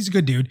a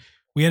good dude.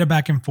 We had a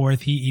back and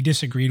forth. He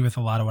disagreed with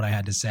a lot of what I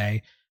had to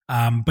say.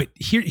 But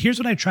here's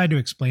what I tried to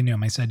explain to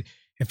him. I said,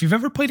 if you've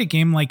ever played a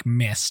game like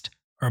Myst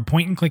or a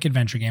point and click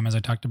adventure game, as I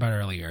talked about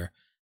earlier,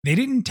 they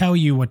didn't tell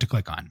you what to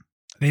click on.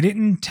 They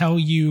didn't tell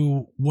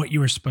you what you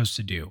were supposed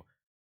to do.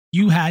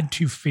 You had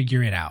to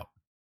figure it out.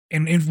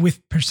 And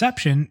with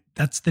perception,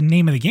 that's the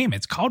name of the game.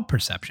 It's called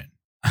perception.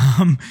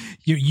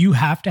 You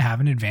have to have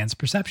an advanced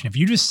perception. If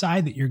you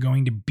decide that you're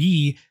going to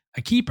be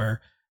a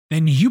keeper,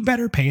 then you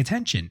better pay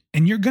attention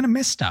and you're going to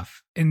miss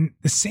stuff. And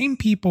the same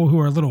people who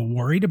are a little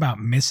worried about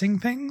missing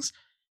things,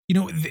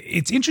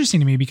 it's interesting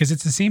to me because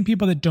it's the same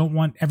people that don't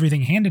want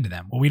everything handed to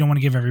them. Well, we don't want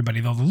to give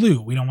everybody the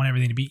loot. We don't want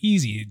everything to be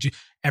easy.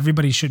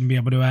 Everybody shouldn't be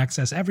able to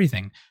access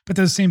everything. But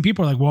those same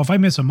people are like, well, if I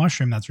miss a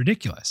mushroom, that's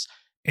ridiculous.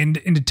 And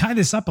to tie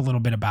this up a little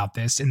bit about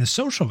this in the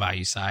social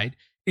value side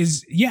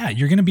is, yeah,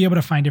 you're going to be able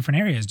to find different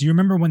areas. Do you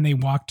remember when they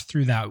walked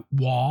through that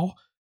wall?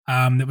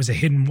 That was a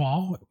hidden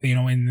wall,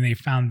 and they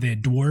found the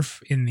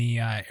dwarf in the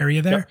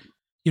area there.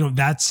 Yep.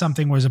 That's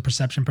something where as a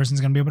perception person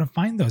is going to be able to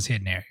find those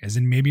hidden areas.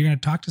 And maybe you're going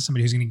to talk to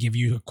somebody who's going to give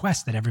you a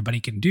quest that everybody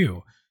can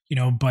do,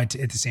 but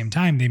at the same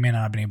time, they may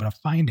not have been able to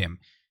find him.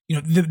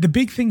 The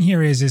big thing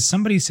here is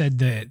somebody said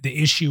the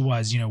issue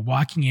was,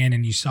 walking in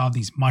and you saw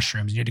these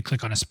mushrooms, you had to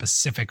click on a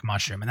specific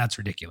mushroom, and that's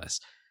ridiculous.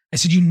 I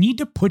said, you need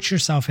to put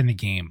yourself in the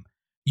game.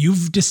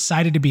 You've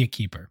decided to be a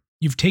keeper.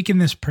 You've taken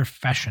this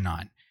profession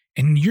on,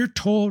 and you're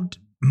told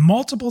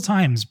multiple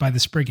times by the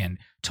Spriggan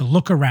to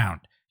look around.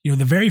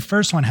 The very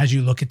first one has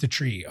you look at the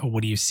tree. Oh,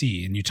 what do you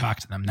see? And you talk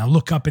to them. Now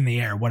look up in the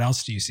air. What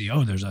else do you see?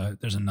 Oh, there's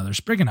another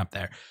Spriggan up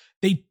there.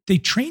 They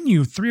train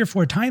you 3 or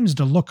 4 times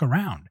to look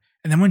around.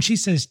 And then when she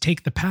says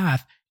take the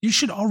path, you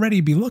should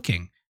already be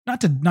looking.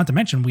 Not to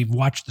mention we've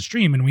watched the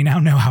stream and we now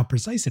know how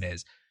precise it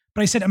is.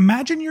 But I said,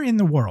 imagine you're in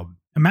the world.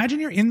 Imagine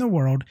you're in the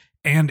world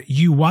and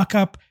you walk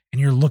up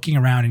and you're looking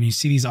around and you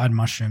see these odd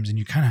mushrooms and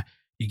you kind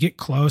you get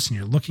close and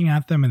you're looking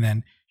at them, and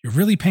then you're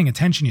really paying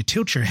attention. You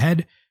tilt your head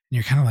and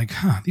you're kind of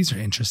like, these are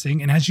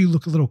interesting. And as you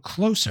look a little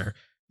closer,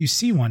 you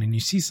see one and you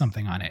see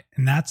something on it.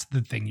 And that's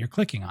the thing you're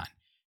clicking on.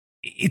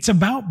 It's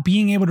about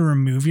being able to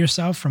remove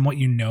yourself from what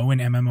you know in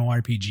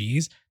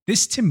MMORPGs.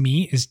 This to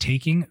me is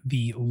taking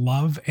the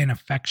love and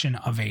affection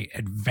of a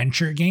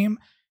adventure game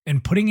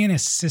and putting in a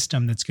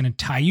system that's going to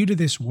tie you to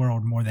this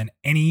world more than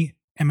any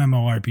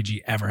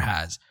MMORPG ever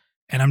has.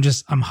 And I'm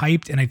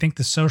hyped. And I think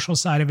the social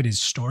side of it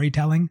is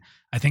storytelling.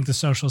 I think the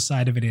social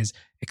side of it is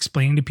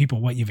explaining to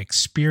people what you've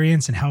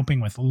experienced and helping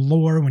with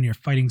lore when you're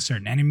fighting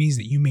certain enemies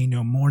that you may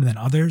know more than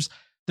others.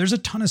 There's a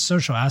ton of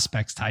social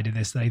aspects tied to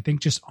this that I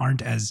think just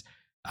aren't as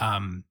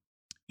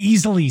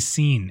easily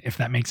seen, if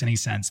that makes any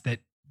sense, that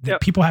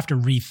people have to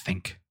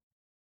rethink.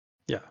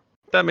 Yeah,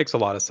 that makes a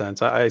lot of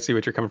sense. I see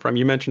what you're coming from.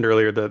 You mentioned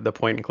earlier the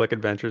point and click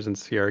adventures and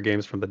Sierra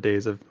games from the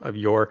days of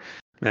yore.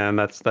 Man,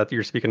 that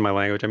you're speaking my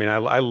language. I mean,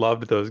 I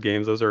loved those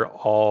games. Those are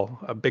all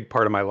a big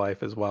part of my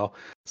life as well.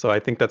 So I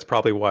think that's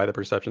probably why the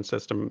perception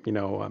system,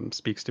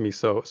 speaks to me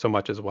so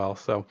much as well.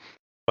 So,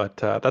 but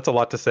that's a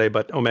lot to say.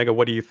 But Omega,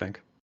 what do you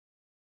think?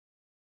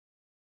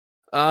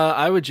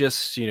 I would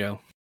just,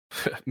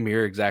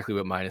 mirror exactly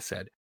what Mina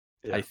said.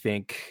 Yeah. I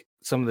think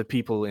some of the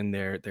people in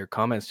their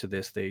comments to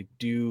this, they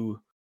do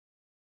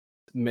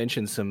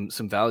mention some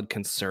valid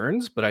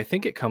concerns, but I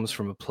think it comes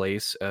from a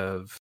place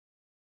of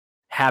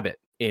habit.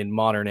 In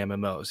modern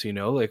MMOs,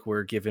 like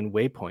we're given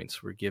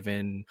waypoints, we're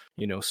given,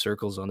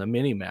 circles on the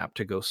mini map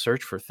to go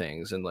search for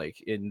things. And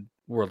like in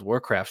World of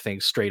Warcraft,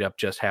 things straight up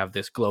just have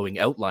this glowing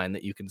outline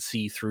that you can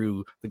see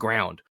through the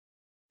ground.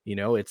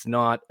 It's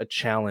not a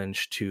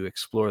challenge to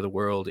explore the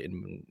world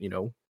in,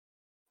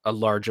 a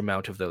large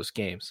amount of those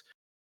games.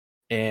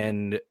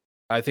 And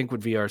I think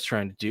what VR is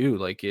trying to do,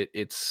 like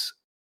it's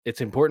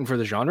important for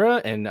the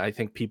genre. And I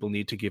think people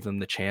need to give them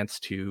the chance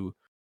to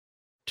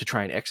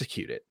try and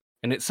execute it.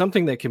 And it's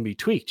something that can be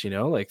tweaked,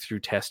 like through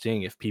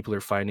testing. If people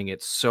are finding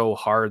it so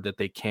hard that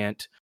they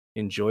can't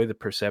enjoy the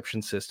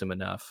perception system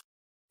enough,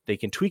 they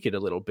can tweak it a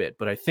little bit.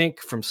 But I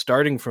think from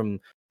starting from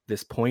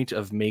this point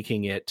of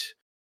making it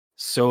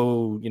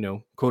so,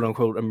 quote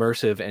unquote,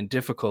 immersive and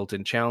difficult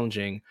and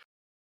challenging,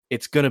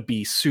 it's going to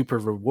be super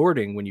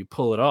rewarding when you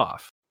pull it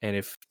off. And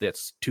if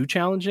that's too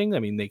challenging, I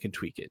mean, they can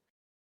tweak it.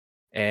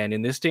 And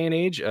in this day and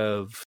age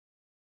of,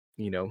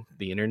 the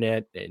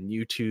internet and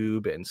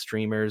YouTube and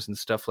streamers and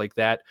stuff like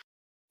that,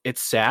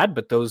 it's sad,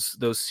 but those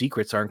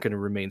secrets aren't going to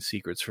remain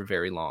secrets for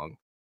very long.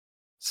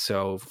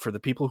 So for the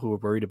people who are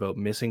worried about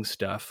missing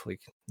stuff,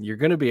 like you're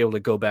going to be able to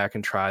go back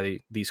and try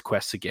these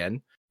quests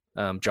again.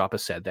 Joppa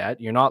said that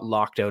you're not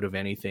locked out of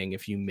anything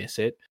if you miss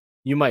it.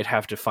 You might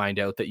have to find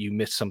out that you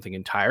missed something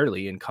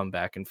entirely and come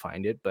back and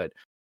find it. But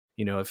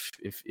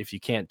if you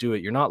can't do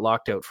it, you're not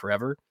locked out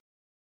forever.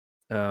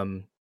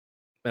 And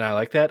I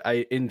like that.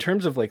 In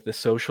terms of like the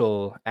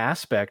social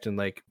aspect and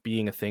like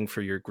being a thing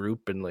for your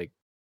group and like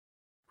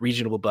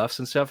regional buffs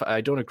and stuff,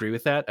 I don't agree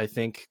with that. I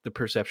think the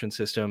perception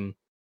system,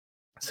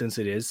 since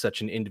it is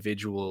such an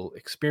individual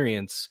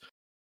experience,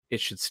 it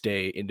should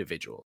stay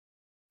individual.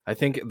 I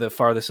think the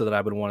farthest that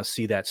I would want to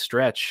see that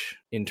stretch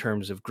in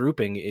terms of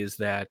grouping is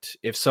that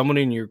if someone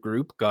in your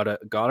group got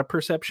a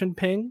perception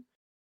ping,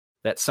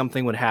 that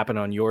something would happen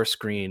on your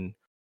screen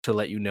to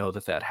let you know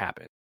that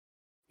happened.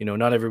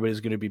 Not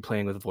everybody's going to be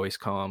playing with voice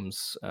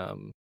comms,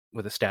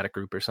 with a static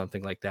group or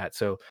something like that.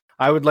 So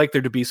I would like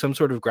there to be some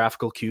sort of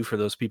graphical cue for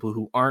those people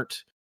who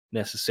aren't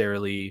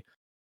necessarily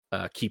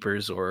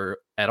keepers or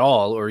at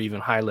all, or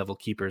even high level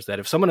keepers, that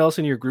if someone else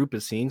in your group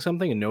is seeing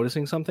something and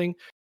noticing something,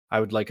 I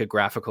would like a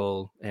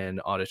graphical and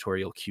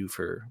auditorial cue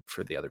for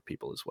the other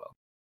people as well.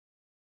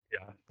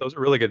 Yeah, those are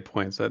really good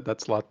points.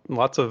 That's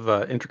lots of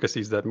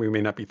intricacies that we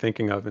may not be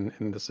thinking of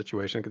in this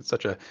situation. It's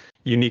such a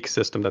unique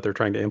system that they're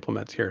trying to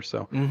implement here.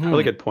 So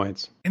really good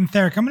points. And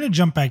Theric, I'm going to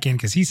jump back in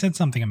because he said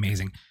something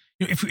amazing.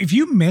 If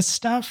you miss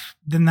stuff,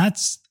 then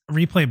that's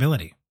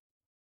replayability,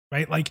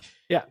 right? Like,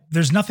 yeah,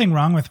 there's nothing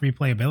wrong with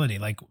replayability.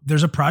 Like,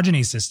 there's a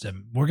progeny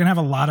system. We're going to have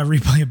a lot of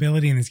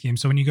replayability in this game.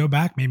 So when you go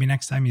back, maybe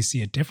next time you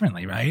see it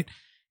differently, right?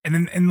 And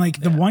then,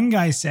 the one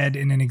guy said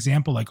in an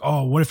example, like,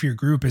 oh, what if your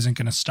group isn't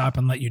going to stop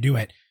and let you do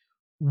it?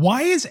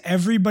 Why is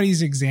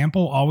everybody's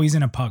example always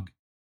in a pug?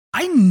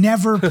 I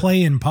never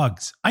play in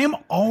pugs. I am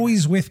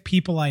always with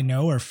people I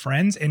know or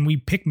friends, and we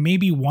pick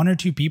maybe one or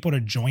two people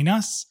to join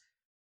us.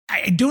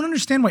 I don't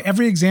understand why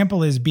every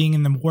example is being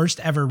in the worst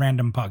ever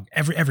random pug.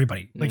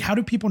 Everybody. Like, how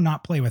do people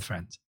not play with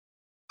friends?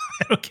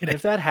 I don't get it.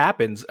 If that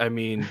happens, I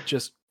mean,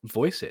 just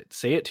voice it.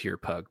 Say it to your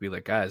pug. Be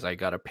like, guys, I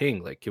got a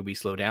ping. Like, can we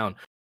slow down?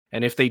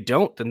 And if they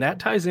don't, then that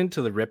ties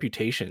into the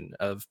reputation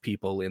of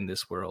people in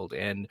this world.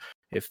 And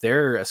if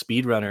they're a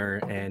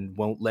speedrunner and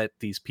won't let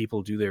these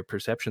people do their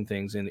perception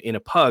things in a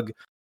pug,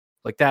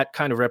 like that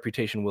kind of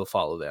reputation will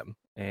follow them.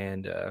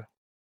 And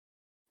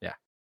yeah.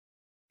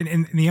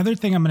 And the other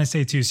thing I'm going to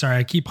say too, sorry,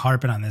 I keep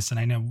harping on this, and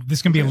I know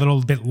this can be a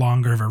little bit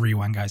longer of a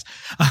rewind, guys.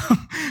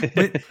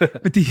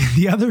 But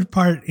the other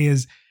part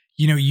is,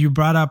 you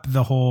brought up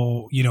the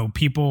whole,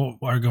 people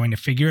are going to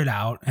figure it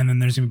out, and then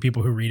there's going to be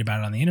people who read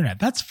about it on the internet.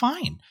 That's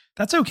fine.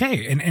 That's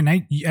okay. And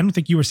I don't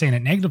think you were saying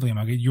it negatively,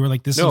 Moga. You were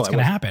like, this is what's going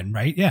to happen,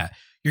 right? Yeah.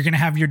 You're going to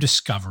have your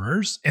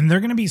discoverers, and they're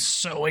going to be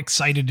so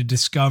excited to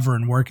discover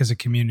and work as a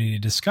community to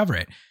discover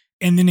it.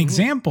 And an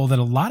example that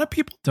a lot of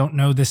people don't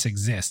know this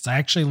exists. I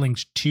actually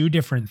linked 2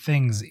 different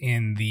things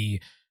in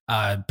the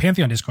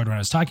Pantheon Discord when I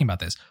was talking about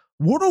this.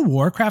 World of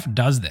Warcraft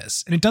does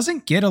this, and it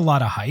doesn't get a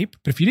lot of hype.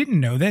 But if you didn't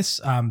know this,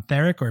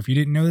 Theric, or if you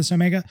didn't know this,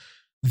 Omega,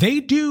 they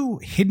do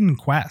hidden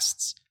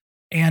quests.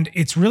 And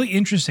it's really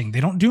interesting.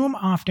 They don't do them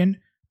often,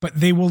 but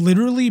they will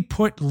literally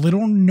put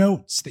little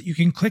notes that you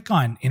can click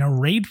on in a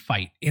raid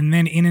fight, and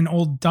then in an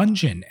old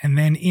dungeon, and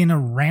then in a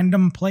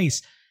random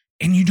place.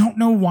 And you don't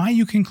know why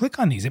you can click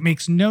on these. It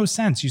makes no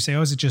sense. You say,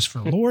 oh, is it just for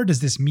lore?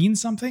 Does this mean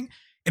something?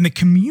 And the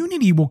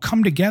community will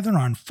come together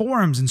on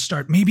forums and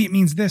start, maybe it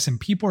means this, and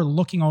people are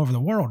looking all over the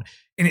world.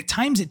 And at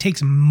times it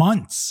takes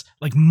months,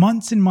 like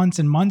months and months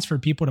and months for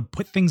people to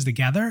put things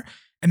together.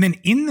 And then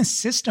in the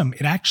system,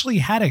 it actually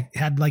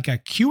had like a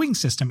queuing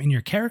system in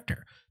your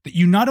character that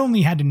you not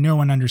only had to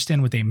know and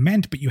understand what they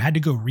meant, but you had to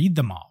go read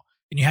them all.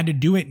 And you had to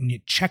do it, and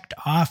it checked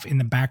off in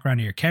the background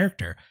of your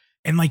character.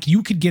 And like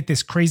you could get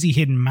this crazy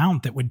hidden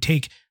mount that would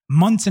take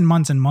months and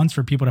months and months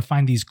for people to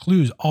find these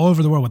clues all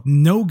over the world with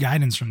no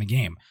guidance from the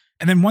game.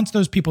 And then once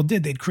those people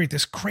did, they'd create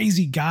this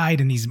crazy guide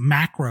and these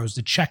macros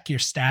to check your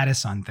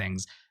status on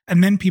things.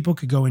 And then people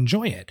could go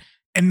enjoy it.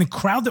 And the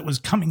crowd that was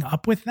coming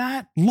up with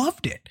that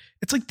loved it.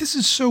 It's like, this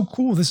is so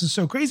cool. This is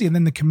so crazy. And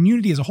then the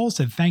community as a whole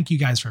said, thank you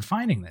guys for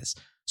finding this.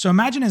 So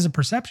imagine as a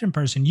perception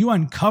person, you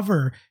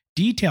uncover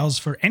details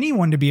for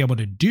anyone to be able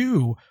to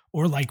do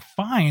or like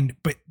find,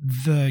 but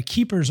the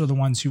keepers are the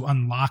ones who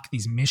unlock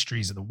these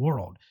mysteries of the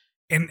world.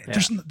 And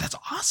that's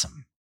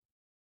awesome.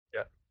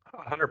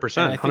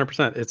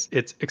 100%.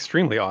 It's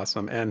extremely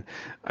awesome. And,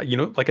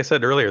 like I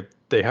said earlier,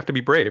 they have to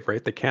be brave,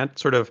 right? They can't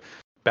sort of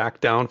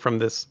back down from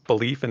this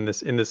belief in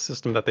this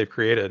system that they've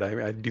created.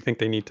 I do think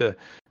they need to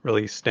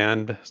really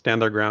stand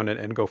their ground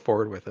and go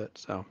forward with it.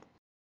 So,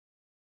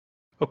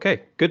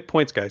 okay, good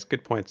points, guys.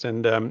 Good points.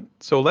 And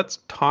so let's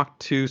talk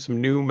to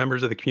some new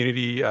members of the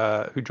community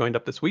who joined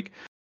up this week.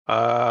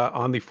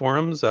 On the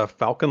forums,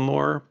 Falcon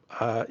Lore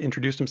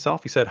introduced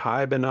himself. He said,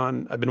 "Hi, I've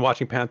been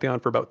watching Pantheon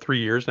for about 3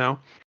 years now.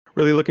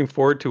 Really looking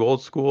forward to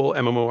old school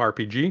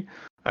MMORPG.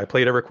 I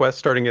played EverQuest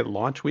starting at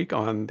launch week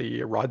on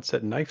the Rod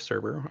Set Knife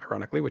server,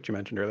 ironically, which you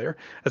mentioned earlier,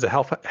 as a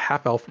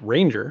half-elf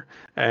ranger,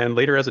 and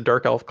later as a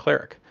dark elf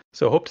cleric.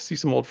 So hope to see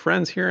some old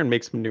friends here and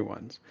make some new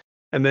ones."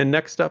 And then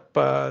next up,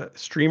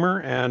 streamer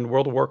and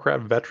World of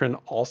Warcraft veteran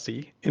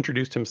Alcy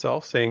introduced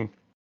himself, saying,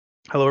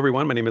 "Hello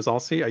everyone, my name is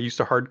Alcy. I used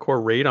to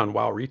hardcore raid on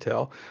WoW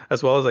Retail,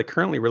 as well as I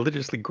currently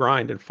religiously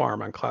grind and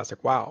farm on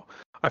Classic WoW.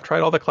 I've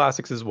tried all the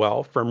classics as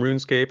well, from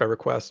RuneScape,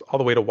 EverQuest, all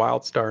the way to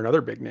WildStar and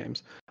other big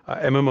names.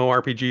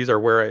 MMORPGs are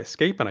where I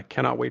escape, and I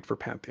cannot wait for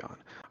Pantheon.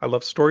 I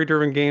love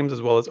story-driven games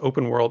as well as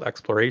open-world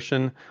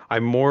exploration.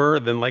 I'm more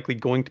than likely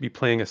going to be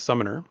playing a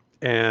summoner,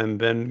 and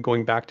then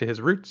going back to his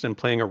roots and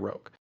playing a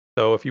rogue.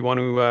 So if you want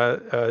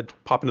to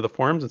pop into the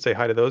forums and say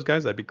hi to those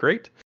guys, that'd be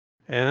great."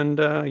 And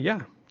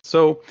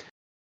so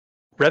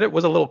Reddit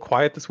was a little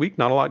quiet this week,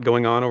 not a lot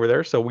going on over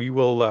there. So we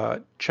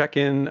will check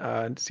in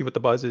and see what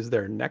the buzz is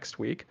there next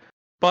week.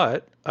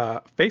 But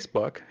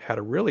Facebook had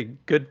a really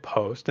good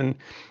post, and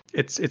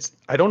it's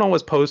I don't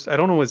always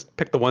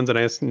pick the ones that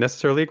I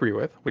necessarily agree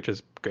with, which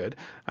is good.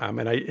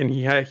 And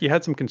he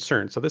had some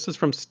concerns. So this is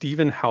from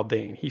Stephen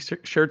Haldane. He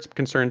shared some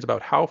concerns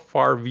about how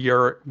far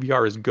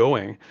VR is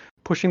going,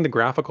 pushing the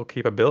graphical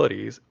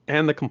capabilities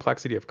and the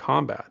complexity of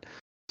combat.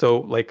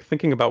 So, like,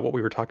 thinking about what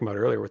we were talking about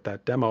earlier with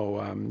that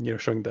demo,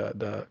 showing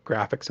the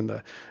graphics and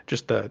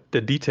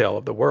the detail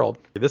of the world.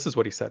 This is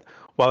what he said: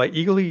 "While I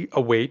eagerly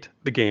await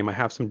the game, I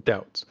have some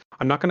doubts.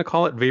 I'm not going to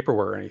call it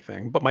vaporware or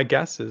anything, but my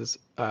guess is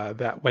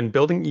that when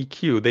building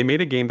EQ, they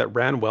made a game that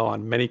ran well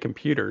on many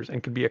computers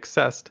and could be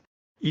accessed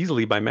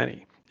easily by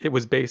many. It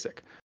was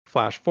basic.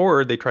 Flash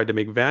forward, they tried to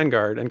make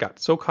Vanguard and got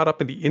so caught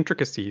up in the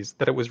intricacies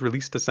that it was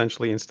released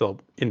essentially and still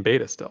in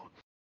beta still.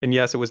 And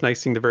yes, it was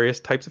nice seeing the various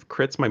types of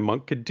crits my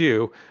monk could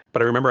do,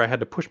 but I remember I had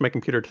to push my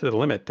computer to the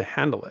limit to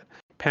handle it.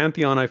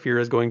 Pantheon, I fear,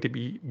 is going to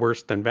be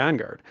worse than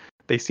Vanguard.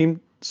 They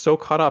seem so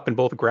caught up in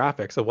both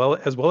graphics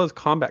as well as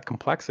combat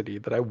complexity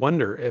that I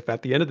wonder if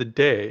at the end of the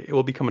day, it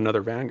will become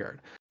another Vanguard.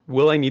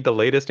 Will I need the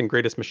latest and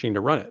greatest machine to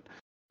run it?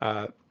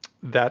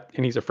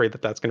 And he's afraid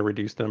that that's going to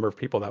reduce the number of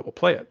people that will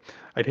play it.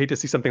 I'd hate to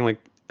see something like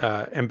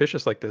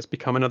ambitious like this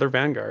become another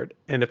Vanguard,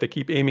 and if they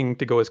keep aiming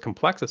to go as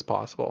complex as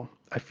possible,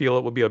 I feel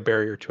it will be a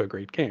barrier to a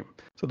great game."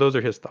 So those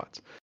are his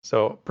thoughts.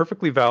 So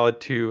perfectly valid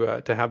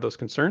to have those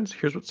concerns.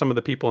 Here's what some of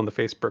the people in the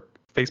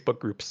Facebook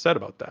group said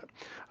about that.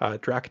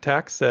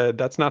 Dracattack said,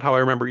 "That's not how I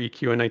remember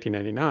EQ in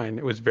 1999.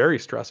 It was very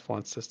stressful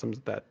on systems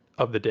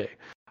of the day.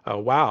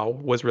 WoW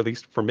was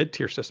released for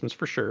mid-tier systems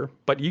for sure,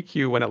 but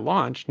EQ when it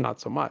launched, not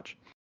so much."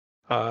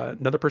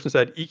 Another person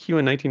said, "EQ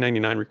in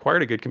 1999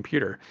 required a good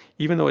computer,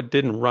 even though it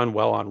didn't run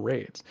well on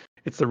raids.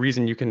 It's the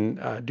reason you can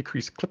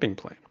decrease clipping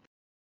plane."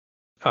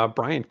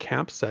 Brian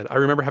Camp said, I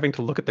remember having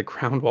to look at the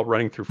ground while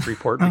running through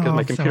Freeport because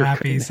my computer so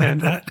happy you couldn't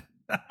said handle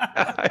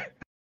that.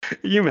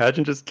 Can you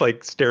imagine just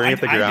like staring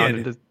at the ground? I did.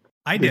 And just,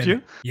 I did.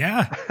 You?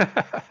 Yeah.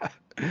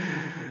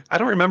 I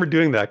don't remember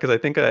doing that because I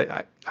think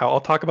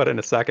I'll talk about it in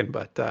a second,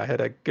 but I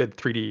had a good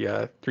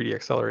 3D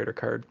accelerator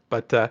card.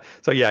 But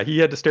so yeah, he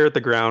had to stare at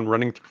the ground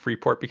running through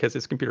Freeport because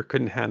his computer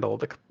couldn't handle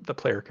the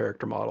player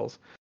character models.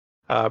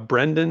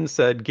 Brendan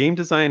said, game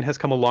design has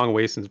come a long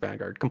way since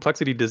Vanguard.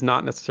 Complexity does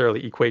not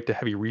necessarily equate to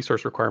heavy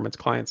resource requirements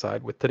client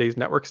side with today's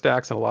network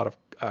stacks and a lot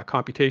of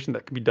computation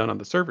that can be done on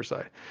the server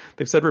side.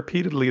 They've said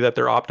repeatedly that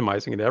they're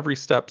optimizing at every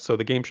step so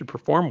the game should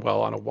perform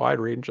well on a wide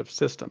range of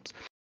systems.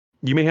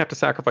 You may have to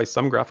sacrifice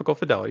some graphical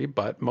fidelity,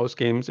 but most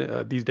games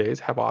these days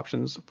have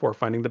options for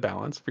finding the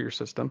balance for your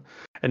system.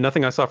 And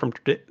nothing I saw from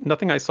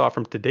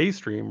today's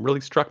stream really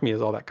struck me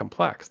as all that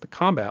complex. The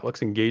combat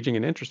looks engaging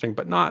and interesting,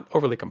 but not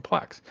overly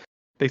complex.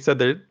 They said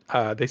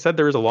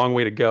there is a long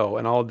way to go,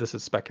 and all of this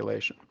is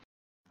speculation.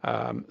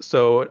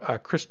 So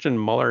Christian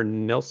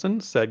Muller-Nilsson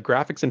said,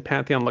 graphics in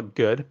Pantheon look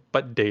good,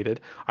 but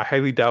dated. I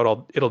highly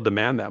doubt it'll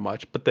demand that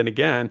much. But then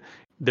again,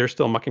 they're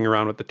still mucking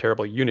around with the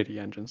terrible Unity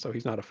engine, so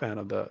he's not a fan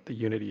of the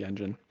Unity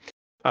engine.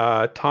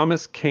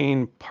 Thomas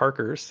Kane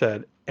Parker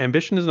said,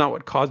 ambition is not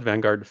what caused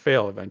Vanguard to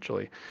fail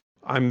eventually.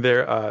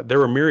 There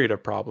were a myriad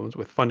of problems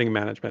with funding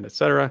management,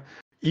 etc.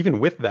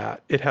 Even with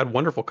that, it had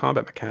wonderful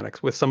combat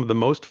mechanics with some of the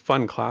most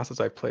fun classes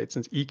I've played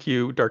since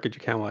EQ, Dark Age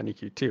of Camelot, and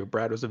EQ2.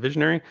 Brad was a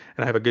visionary,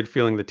 and I have a good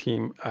feeling the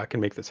team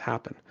can make this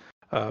happen.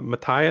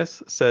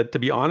 Matthias said, to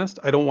be honest,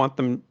 I don't want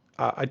them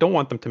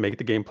to make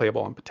the game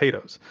playable on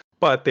potatoes,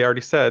 but they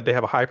already said they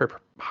have a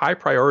high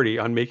priority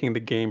on making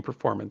the game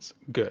performance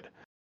good.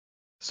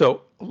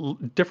 So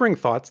differing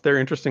thoughts, they're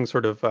interesting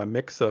sort of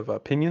mix of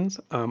opinions.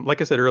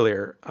 Like I said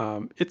earlier,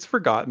 it's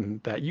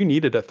forgotten that you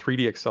needed a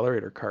 3D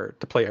accelerator card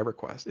to play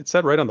EverQuest. It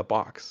said right on the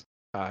box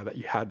that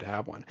you had to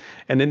have one.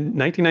 And in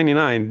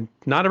 1999,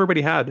 not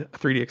everybody had a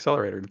 3D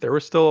accelerator. There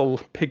was still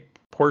a big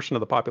portion of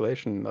the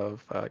population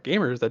of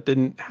gamers that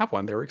didn't have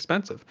one. They were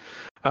expensive.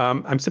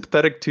 I'm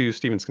sympathetic to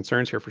Steven's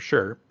concerns here for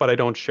sure, but I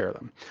don't share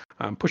them.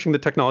 Pushing the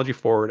technology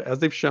forward as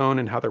they've shown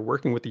and how they're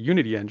working with the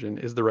Unity engine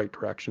is the right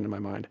direction in my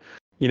mind.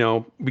 You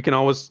know, we can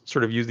always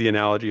sort of use the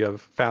analogy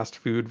of fast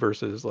food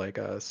versus like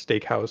a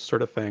steakhouse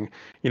sort of thing.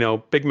 You know,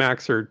 Big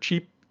Macs are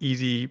cheap,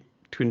 easy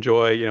to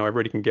enjoy. You know,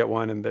 everybody can get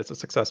one and it's a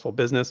successful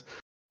business.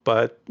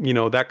 But, you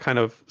know, that kind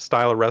of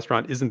style of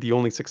restaurant isn't the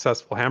only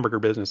successful hamburger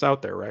business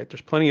out there, right?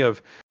 There's plenty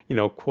of, you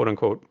know, quote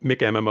unquote,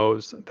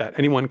 MMOs that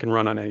anyone can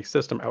run on any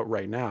system out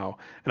right now.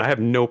 And I have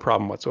no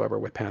problem whatsoever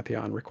with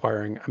Pantheon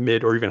requiring a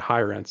mid or even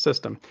higher end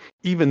system,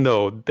 even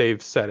though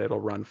they've said it'll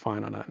run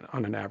fine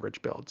on an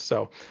average build.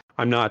 So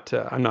I'm not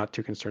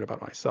too concerned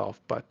about myself.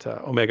 But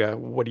Omega,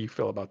 what do you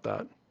feel about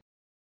that?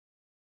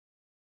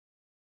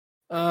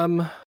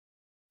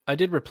 I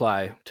did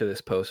reply to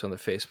this post on the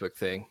Facebook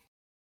thing.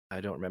 I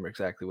don't remember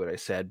exactly what I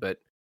said, but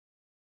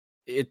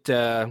it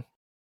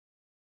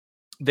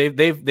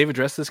they've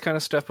addressed this kind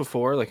of stuff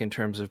before, like in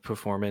terms of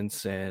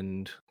performance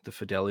and the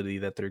fidelity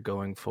that they're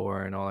going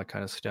for and all that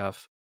kind of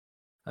stuff.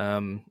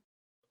 I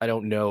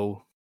don't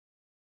know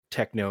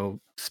techno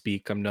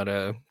speak. I'm not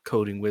a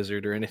coding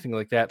wizard or anything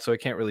like that, so I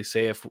can't really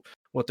say if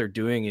what they're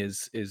doing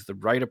is the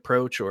right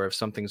approach or if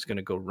something's going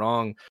to go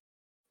wrong.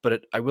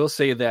 But I will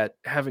say that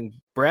having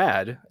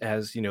Brad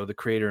as, you know, the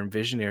creator and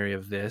visionary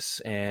of this,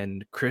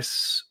 and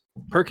Chris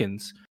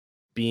Perkins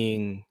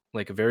being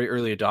like a very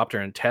early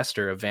adopter and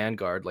tester of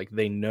Vanguard, like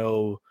they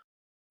know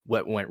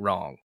what went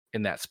wrong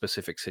in that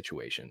specific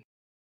situation.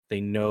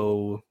 They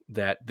know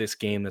that this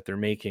game that they're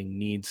making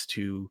needs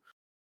to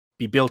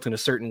be built in a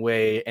certain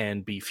way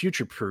and be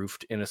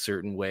future-proofed in a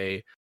certain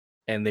way.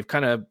 And they've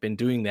kind of been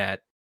doing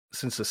that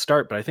since the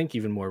start, but I think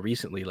even more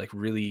recently, like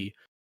really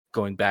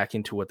going back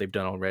into what they've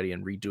done already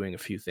and redoing a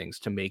few things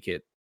to make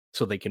it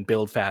so they can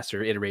build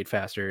faster, iterate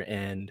faster,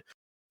 and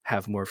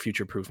have more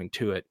future-proofing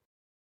to it.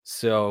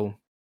 So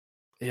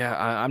yeah,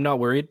 I'm not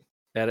worried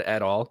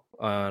at all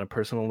on a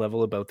personal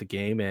level about the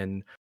game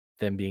and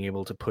them being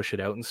able to push it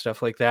out and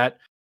stuff like that.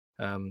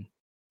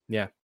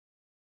 Yeah.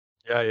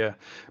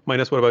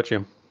 Minus, what about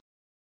you?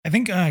 I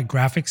think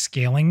graphic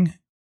scaling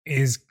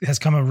has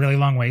come a really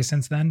long way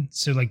since then.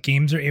 So like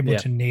games are able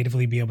to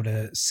natively be able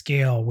to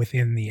scale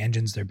within the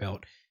engines they're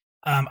built.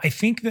 I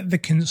think that the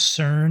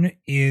concern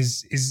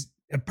is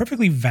a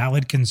perfectly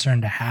valid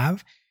concern to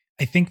have.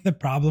 I think the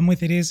problem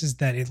with it is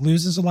that it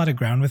loses a lot of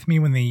ground with me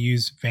when they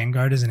use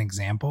Vanguard as an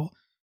example,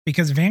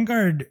 because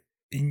Vanguard,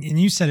 and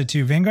you said it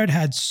too, Vanguard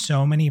had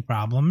so many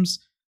problems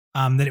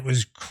that it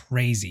was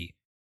crazy.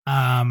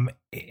 I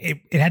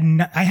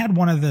had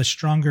one of the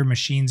stronger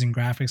machines and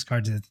graphics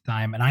cards at the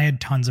time, and I had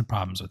tons of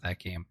problems with that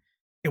game.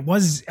 It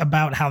was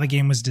about how the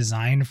game was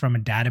designed from a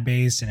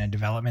database and a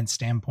development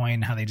standpoint,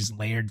 and how they just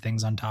layered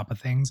things on top of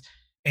things.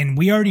 And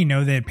we already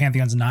know that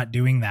Pantheon's not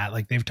doing that.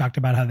 Like they've talked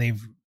about how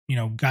they've, you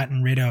know,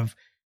 gotten rid of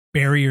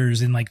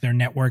barriers in like their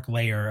network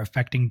layer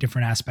affecting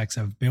different aspects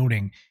of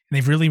building. And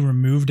they've really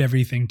removed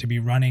everything to be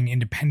running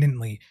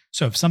independently.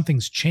 So if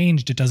something's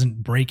changed, it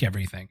doesn't break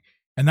everything.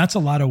 And that's a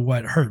lot of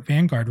what hurt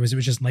Vanguard was. It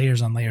was just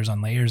layers on layers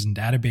on layers and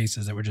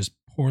databases that were just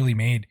poorly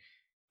made.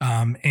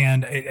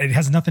 And it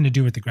has nothing to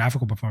do with the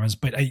graphical performance,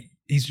 but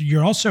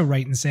you're also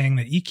right in saying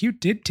that EQ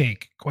did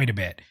take quite a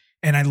bit.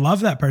 And I love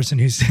that person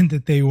who said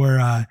that they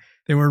were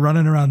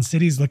running around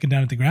cities looking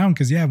down at the ground.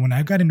 Cause yeah, when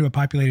I got into a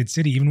populated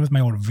city, even with my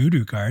old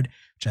Voodoo card,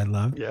 which I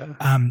love,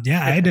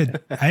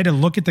 I had to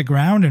look at the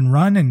ground and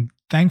run. And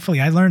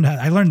thankfully I learned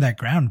that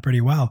ground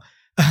pretty well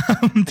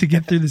to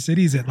get through the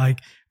cities at like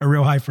a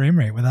real high frame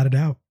rate without a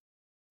doubt.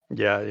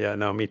 Yeah,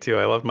 no, me too.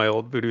 I love my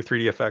old Voodoo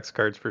 3DFX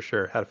cards for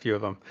sure. Had a few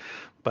of them.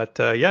 But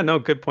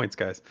good points,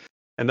 guys.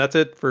 And that's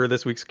it for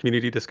this week's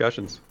community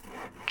discussions.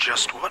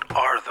 Just what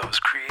are those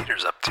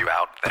creators up to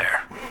out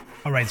there?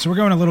 All right, so we're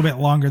going a little bit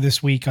longer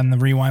this week on the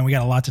Rewind. We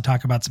got a lot to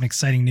talk about, some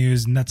exciting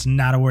news, and that's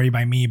not a worry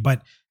by me. But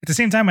at the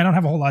same time, I don't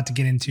have a whole lot to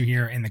get into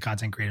here in the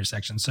content creator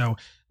section. So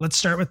let's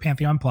start with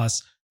Pantheon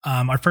Plus.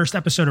 Our first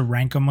episode of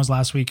Rank 'em was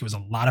last week. It was a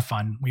lot of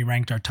fun. We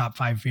ranked our top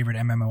 5 favorite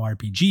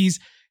MMORPGs,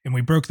 and we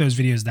broke those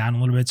videos down a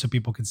little bit so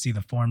people could see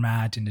the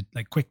format into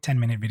like quick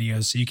 10-minute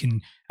videos. So you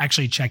can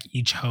actually check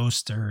each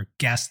host or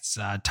guest's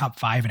top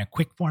 5 in a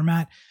quick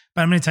format.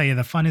 But I'm going to tell you,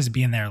 the fun is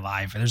being there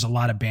live. There's a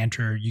lot of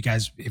banter. You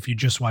guys, if you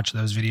just watch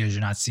those videos,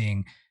 you're not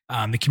seeing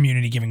the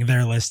community giving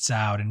their lists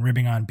out and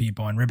ribbing on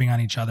people and ribbing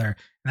on each other.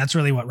 And that's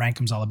really what Rank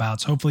 'em's all about.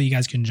 So hopefully you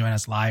guys can join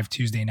us live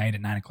Tuesday night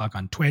at 9 o'clock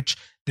on Twitch.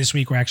 This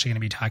week, we're actually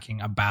going to be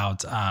talking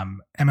about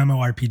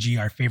MMORPG,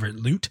 our favorite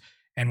loot.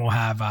 And we'll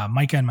have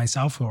Micah and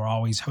myself, who are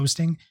always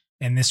hosting.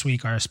 And this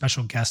week, our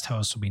special guest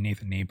host will be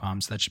Nathan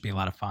Napalm. So that should be a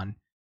lot of fun.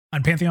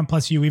 On Pantheon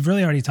Plus U, we've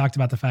really already talked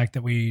about the fact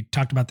that we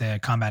talked about the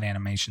combat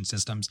animation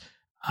systems.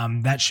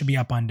 That should be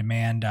up on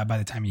demand by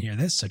the time you hear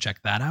this. So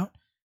check that out.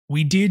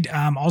 We did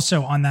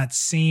also on that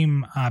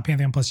same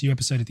Pantheon Plus U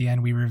episode at the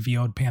end, we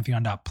revealed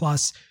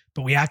Pantheon.plus,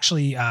 but we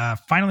actually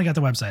finally got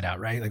the website out,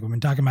 right? Like we've been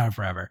talking about it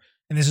forever.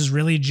 And this is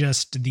really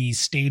just the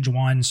stage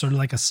 1, sort of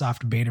like a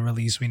soft beta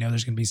release. We know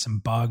there's going to be some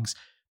bugs,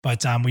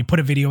 but we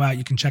put a video out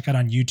you can check out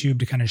on YouTube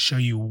to kind of show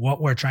you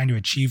what we're trying to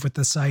achieve with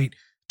the site,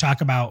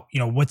 talk about,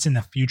 what's in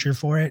the future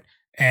for it,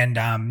 and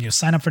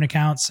sign up for an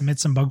account, submit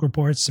some bug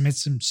reports, submit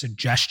some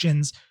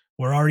suggestions.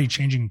 We're already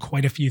changing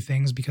quite a few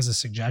things because of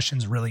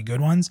suggestions, really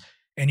good ones.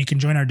 And you can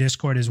join our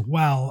Discord as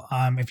well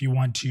if you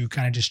want to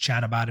kind of just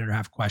chat about it or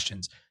have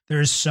questions. There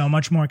is so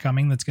much more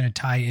coming that's going to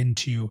tie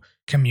into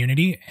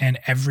community, and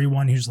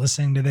everyone who's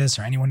listening to this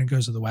or anyone who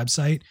goes to the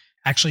website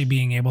actually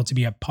being able to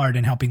be a part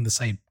in helping the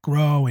site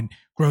grow and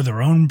grow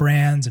their own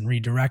brands and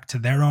redirect to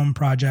their own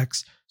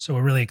projects. So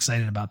we're really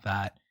excited about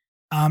that.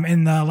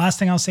 And the last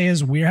thing I'll say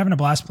is we're having a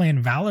blast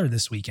playing Valor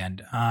this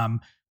weekend.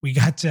 We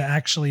got to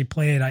actually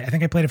play it. I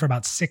think I played it for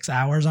about 6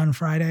 hours on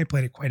Friday. I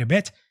played it quite a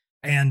bit.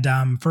 And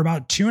for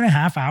about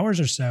 2.5 hours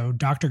or so,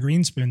 Dr.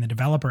 Greenspoon, the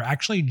developer,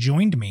 actually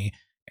joined me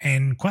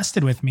and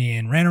quested with me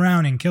and ran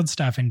around and killed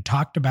stuff and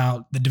talked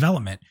about the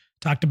development,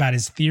 talked about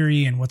his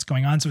theory and what's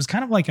going on. So it was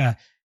kind of like a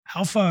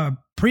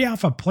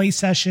pre-alpha play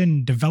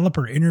session,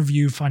 developer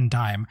interview, fun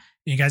time.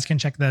 You guys can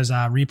check those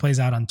replays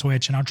out on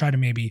Twitch, and I'll try to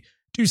maybe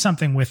do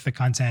something with the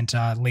content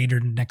later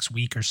next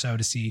week or so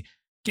to see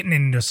getting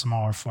into a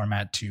smaller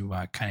format to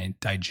kind of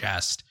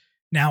digest.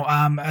 Now,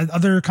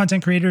 other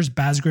content creators,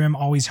 Basgrim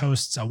always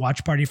hosts a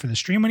watch party for the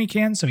stream when he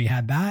can, so he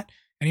had that.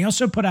 And he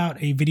also put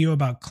out a video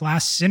about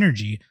class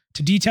synergy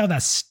to detail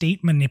that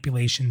state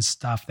manipulation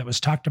stuff that was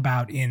talked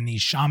about in the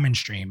Shaman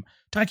stream,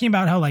 talking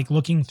about how like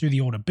looking through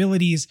the old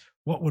abilities,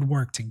 what would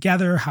work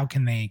together, how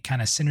can they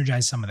kind of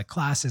synergize some of the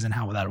classes and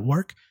how will that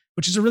work,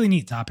 which is a really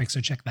neat topic, so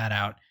check that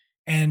out.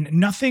 And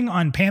nothing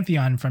on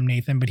Pantheon from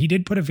Nathan, but he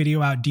did put a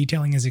video out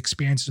detailing his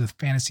experiences with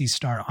Phantasy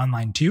Star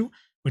Online 2,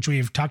 which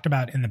we've talked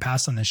about in the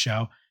past on this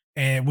show,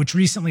 which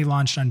recently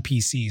launched on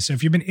PC. So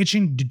if you've been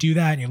itching to do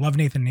that and you love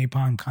Nathan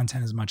Napalm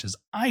content as much as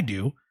I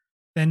do,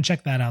 then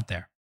check that out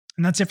there.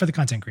 And that's it for the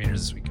content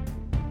creators this week.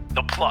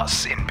 The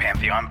plus in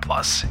Pantheon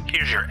Plus.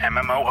 Here's your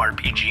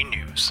MMORPG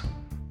news.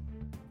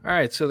 All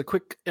right, so the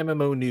quick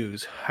MMO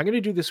news. I'm going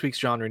to do this week's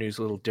genre news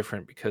a little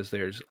different because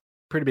there's a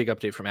pretty big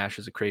update from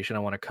Ashes of Creation I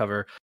want to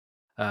cover.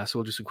 So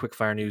we'll do some quick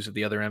fire news of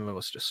the other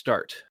MMOs to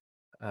start.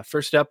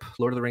 First up,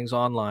 Lord of the Rings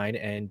Online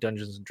and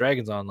Dungeons &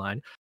 Dragons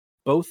Online.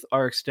 Both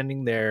are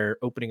extending their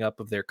opening up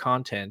of their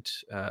content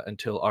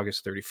until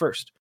August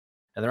 31st.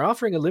 And they're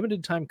offering a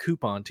limited time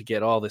coupon to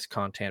get all this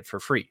content for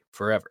free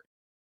forever.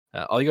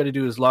 All you got to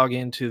do is log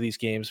into these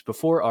games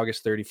before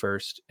August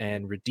 31st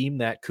and redeem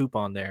that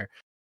coupon there,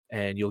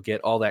 and you'll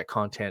get all that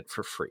content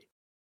for free.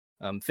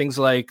 Things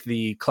like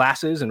the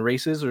classes and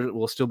races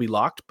will still be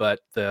locked, but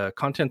the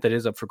content that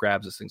is up for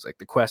grabs is things like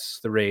the quests,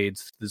 the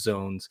raids, the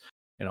zones,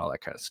 and all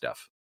that kind of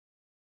stuff.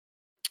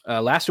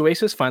 Last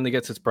Oasis finally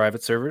gets its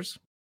private servers.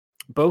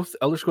 Both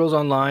Elder Scrolls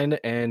Online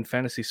and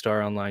Phantasy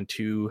Star Online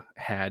 2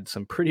 had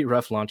some pretty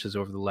rough launches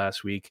over the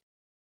last week,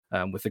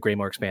 with the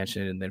Greymoor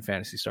expansion and then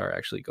Phantasy Star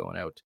actually going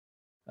out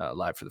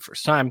live for the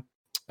first time.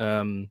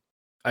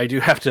 I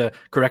do have to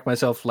correct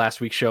myself. Last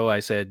week's show,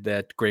 I said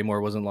that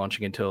Greymoor wasn't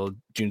launching until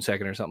June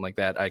 2nd or something like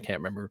that. I can't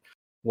remember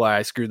why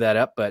I screwed that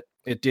up, but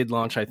it did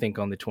launch, I think,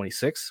 on the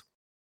 26th.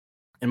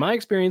 And my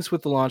experience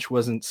with the launch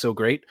wasn't so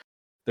great.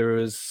 There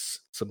was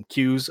some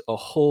queues, a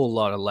whole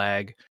lot of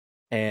lag,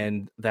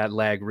 and that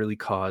lag really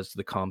caused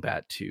the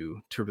combat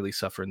to really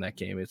suffer in that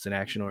game. It's an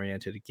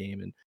action-oriented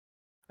game, and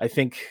I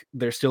think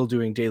they're still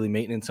doing daily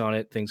maintenance on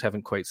it. Things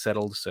haven't quite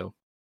settled, so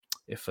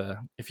if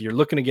you're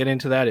looking to get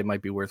into that, it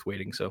might be worth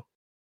waiting. So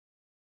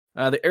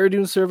the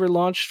Aerodune server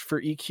launched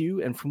for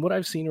EQ, and from what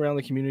I've seen around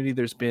the community,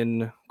 there's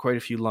been quite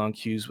a few long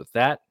queues with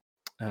that,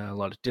 a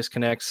lot of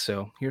disconnects,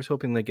 so here's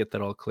hoping they get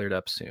that all cleared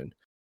up soon.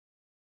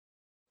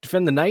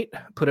 Defend the Night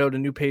put out a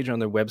new page on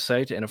their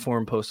website and a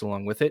forum post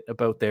along with it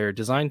about their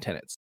design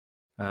tenets.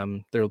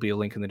 There will be a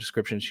link in the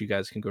description so you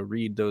guys can go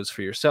read those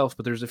for yourself,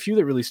 but there's a few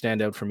that really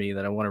stand out for me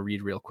that I want to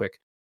read real quick.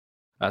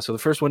 So the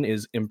first one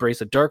is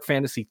embrace a dark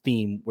fantasy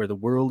theme where the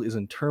world is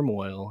in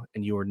turmoil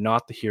and you are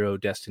not the hero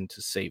destined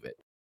to save it.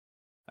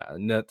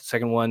 The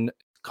second one,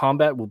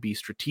 combat will be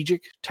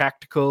strategic,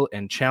 tactical,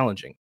 and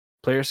challenging.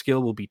 Player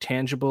skill will be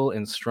tangible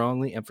and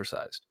strongly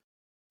emphasized.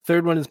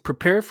 Third one is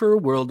prepare for a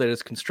world that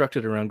is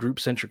constructed around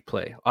group-centric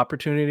play.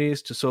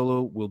 Opportunities to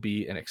solo will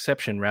be an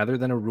exception rather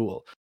than a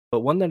rule, but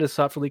one that is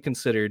thoughtfully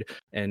considered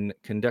and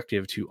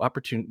conducive to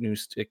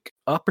opportunistic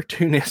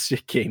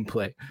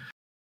gameplay.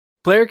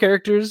 Player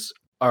characters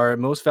are a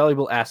most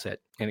valuable asset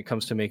when it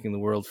comes to making the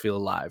world feel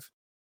alive.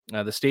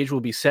 The stage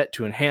will be set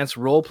to enhance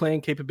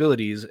role-playing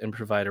capabilities and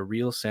provide a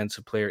real sense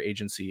of player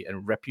agency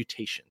and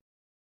reputation.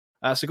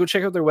 So go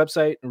check out their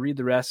website and read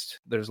the rest.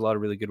 There's a lot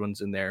of really good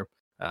ones in there.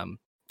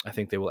 I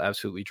think they will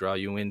absolutely draw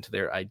you into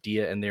their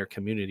idea and their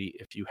community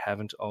if you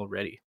haven't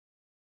already.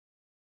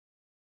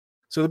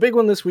 So the big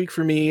one this week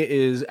for me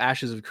is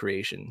Ashes of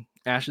Creation.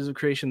 Ashes of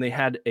Creation, they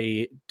had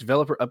a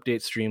developer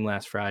update stream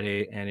last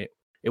Friday, and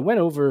it went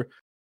over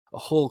a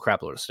whole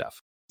crap load of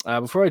stuff.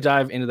 Before I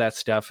dive into that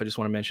stuff, I just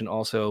want to mention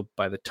also,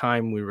 by the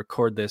time we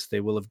record this, they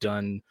will have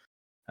done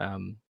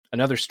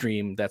another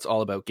stream that's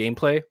all about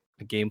gameplay,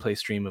 a gameplay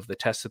stream of the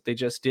tests that they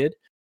just did.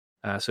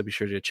 So be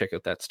sure to check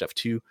out that stuff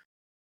too.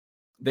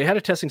 They had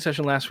a testing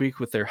session last week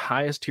with their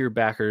highest tier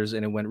backers,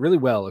 and it went really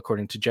well,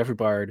 according to Jeffrey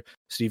Bard,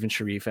 Stephen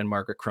Sharif, and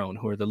Margaret Crone,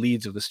 who are the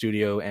leads of the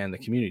studio and the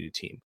community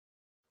team.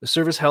 The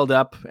service held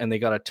up, and they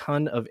got a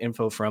ton of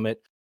info from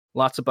it.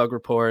 Lots of bug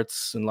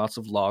reports and lots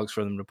of logs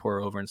for them to pour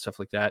over and stuff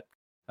like that.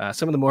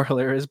 Some of the more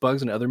hilarious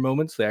bugs and other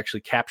moments they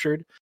actually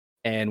captured.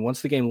 And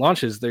once the game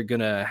launches, they're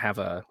going to have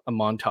a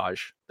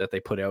montage that they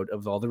put out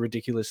of all the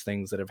ridiculous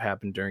things that have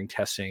happened during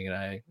testing, and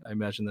I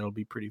imagine that'll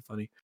be pretty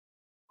funny.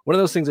 One of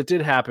those things that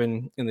did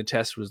happen in the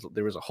test was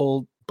there was a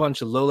whole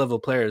bunch of low-level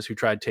players who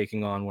tried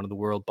taking on one of the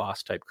world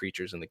boss-type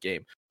creatures in the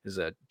game. It's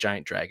a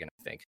giant dragon,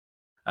 I think.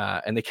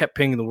 And they kept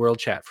pinging the world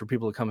chat for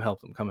people to come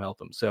help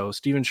them. So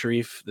Stephen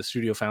Sharif, the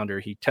studio founder,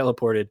 he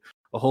teleported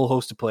a whole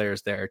host of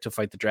players there to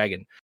fight the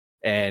dragon,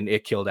 and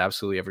it killed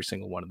absolutely every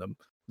single one of them.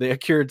 They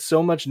accrued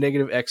so much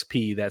negative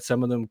XP that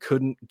some of them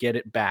couldn't get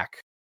it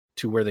back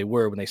to where they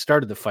were when they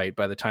started the fight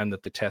by the time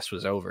that the test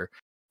was over.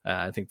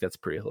 I think that's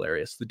pretty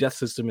hilarious. The death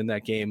system in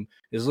that game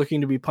is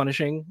looking to be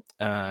punishing,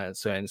 and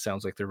it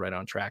sounds like they're right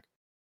on track.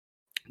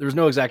 There was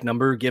no exact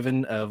number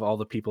given of all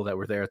the people that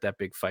were there at that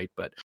big fight,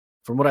 but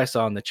from what I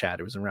saw in the chat,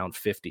 it was around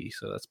 50,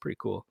 so that's pretty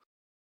cool.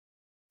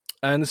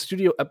 And the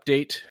studio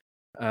update,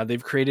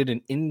 they've created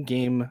an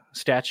in-game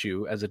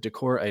statue as a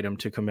decor item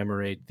to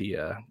commemorate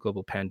the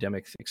global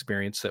pandemic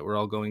experience that we're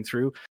all going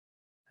through.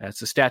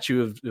 It's a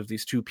statue of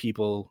these two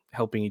people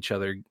helping each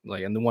other,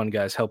 and the one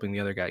guy's helping the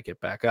other guy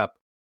get back up.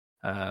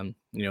 And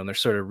they're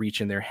sort of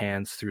reaching their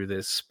hands through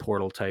this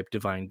portal type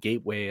divine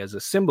gateway as a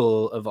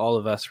symbol of all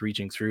of us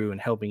reaching through and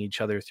helping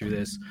each other through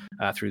this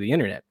through the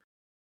internet.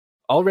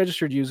 All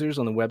registered users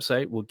on the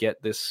website will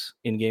get this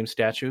in-game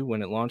statue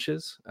when it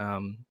launches,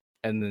 and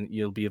then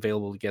you'll be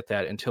available to get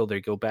that until they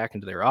go back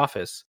into their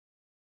office.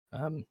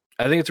 I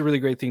think it's a really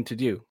great thing to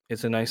do.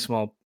 It's a nice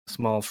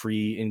small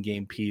free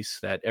in-game piece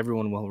that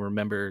everyone will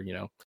remember,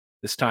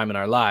 this time in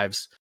our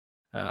lives.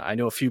 I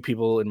know a few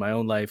people in my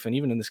own life and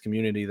even in this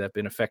community that have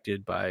been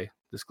affected by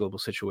this global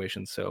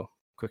situation. So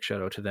quick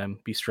shout out to them.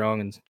 Be strong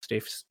and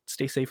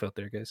stay safe out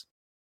there, guys.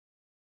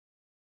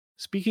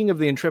 Speaking of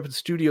the Intrepid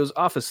Studios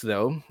office,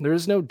 though, there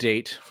is no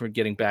date for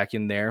getting back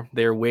in there.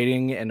 They're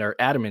waiting and are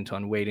adamant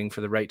on waiting for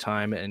the right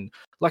time, and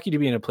lucky to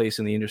be in a place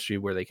in the industry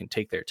where they can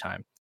take their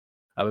time.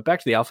 But back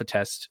to the alpha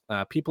test,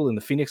 people in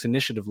the Phoenix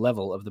Initiative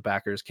level of the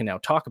backers can now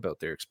talk about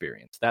their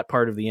experience. That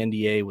part of the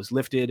NDA was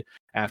lifted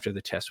after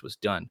the test was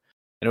done.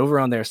 And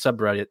over on their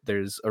subreddit,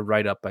 there's a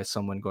write-up by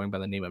someone going by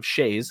the name of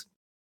Shays,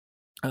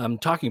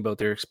 talking about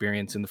their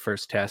experience in the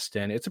first test,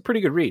 and it's a pretty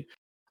good read.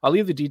 I'll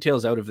leave the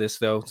details out of this,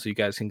 though, so you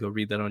guys can go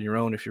read that on your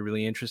own if you're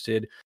really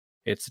interested.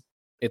 It's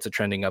a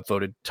trending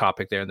upvoted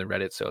topic there in the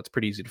Reddit, so it's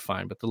pretty easy to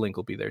find, but the link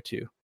will be there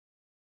too.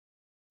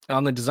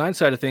 On the design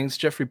side of things,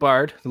 Jeffrey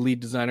Bard, the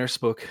lead designer,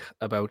 spoke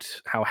about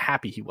how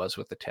happy he was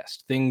with the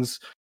test. Things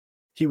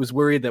he was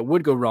worried that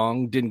would go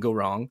wrong didn't go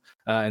wrong,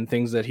 and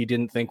things that he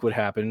didn't think would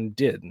happen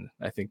did. And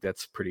I think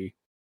that's pretty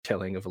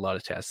telling of a lot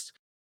of tests.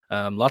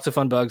 Lots of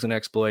fun bugs and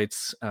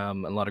exploits,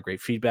 and a lot of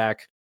great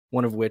feedback,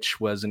 one of which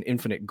was an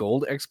infinite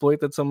gold exploit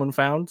that someone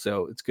found.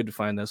 So it's good to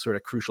find those sort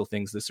of crucial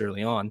things this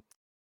early on.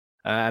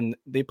 And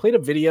they played a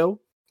video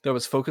that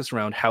was focused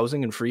around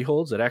housing and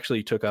freeholds. It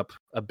actually took up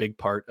a big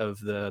part of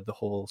the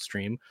whole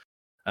stream.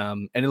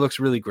 And it looks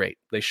really great.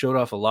 They showed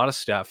off a lot of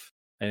stuff.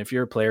 And if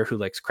you're a player who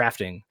likes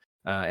crafting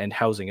and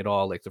housing at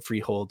all, like the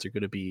freeholds are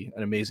going to be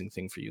an amazing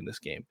thing for you in this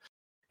game.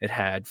 It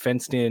had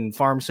fenced in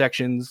farm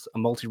sections, a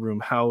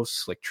multi-room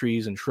house, like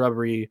trees and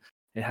shrubbery.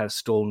 It had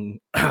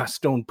a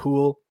stone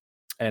pool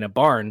and a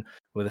barn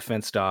with a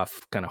fenced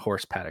off kind of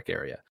horse paddock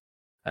area.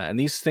 And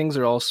these things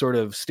are all sort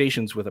of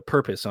stations with a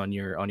purpose on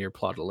your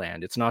plot of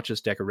land. It's not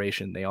just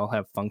decoration. They all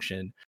have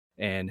function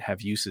and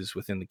have uses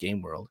within the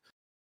game world.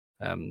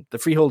 The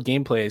freehold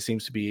gameplay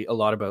seems to be a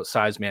lot about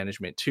size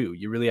management too.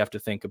 You really have to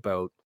think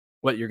about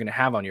what you're going to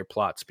have on your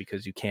plots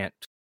because you can't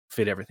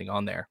fit everything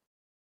on there.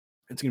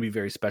 It's going to be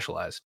very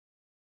specialized.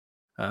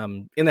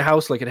 In the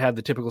house, like it had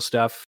the typical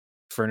stuff,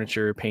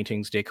 furniture,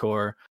 paintings,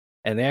 decor,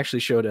 and they actually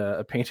showed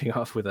a painting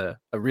off with a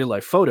real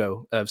life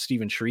photo of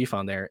Stephen Sharif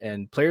on there,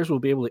 and players will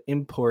be able to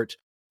import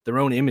their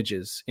own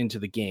images into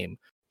the game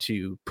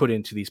to put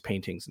into these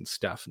paintings and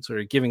stuff, and sort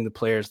of giving the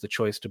players the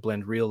choice to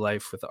blend real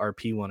life with the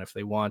RP one if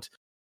they want.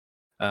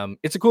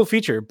 It's a cool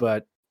feature,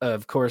 but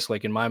of course,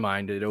 like in my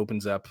mind, it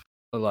opens up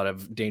a lot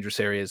of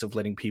dangerous areas of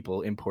letting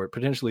people import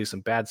potentially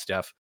some bad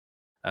stuff.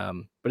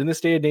 But in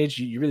this day and age,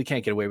 you really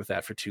can't get away with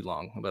that for too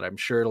long. But I'm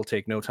sure it'll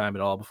take no time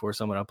at all before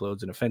someone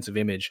uploads an offensive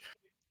image,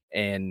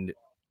 and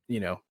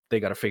they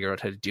got to figure out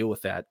how to deal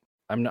with that.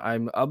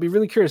 I'll be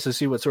really curious to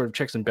see what sort of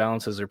checks and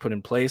balances are put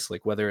in place,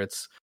 like whether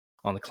it's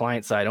on the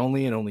client side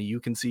only and only you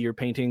can see your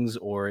paintings,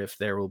 or if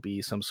there will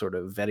be some sort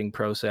of vetting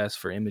process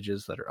for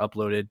images that are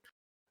uploaded.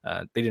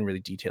 They didn't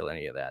really detail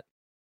any of that.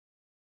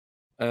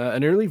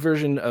 An early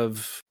version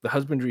of the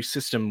husbandry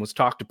system was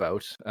talked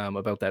about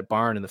that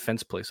barn and the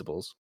fence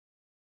placeables.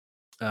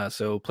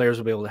 So players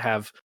will be able to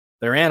have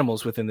their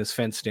animals within this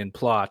fenced-in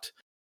plot,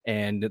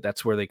 and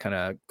that's where they kind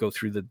of go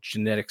through the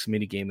genetics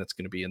minigame that's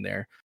going to be in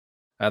there.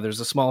 There's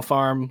a small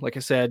farm, like I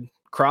said.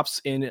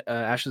 Crops in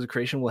Ashes of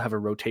Creation will have a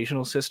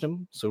rotational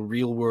system, so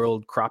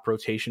real-world crop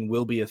rotation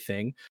will be a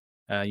thing.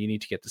 You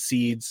need to get the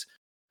seeds,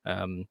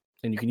 and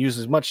you can use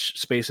as much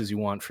space as you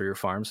want for your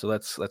farm, so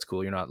that's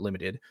cool. You're not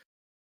limited.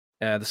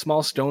 The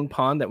small stone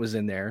pond that was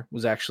in there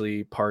was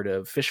actually part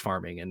of fish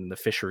farming and the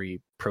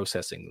fishery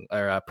processing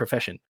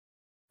profession.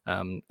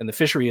 And the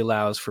fishery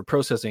allows for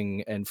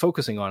processing and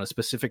focusing on a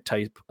specific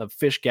type of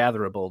fish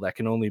gatherable that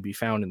can only be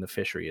found in the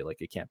fishery,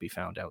 like it can't be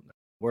found out in the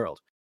world.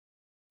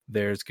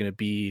 There's going to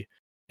be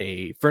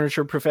a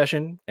furniture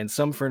profession, and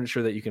some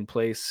furniture that you can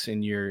place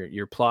in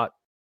your plot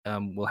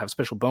will have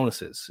special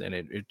bonuses, and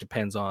it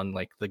depends on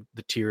like the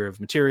tier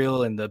of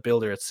material and the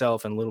builder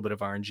itself and a little bit of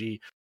RNG.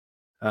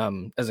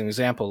 As an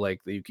example, like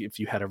if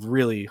you had a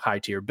really high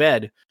tier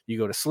bed, you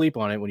go to sleep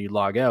on it. When you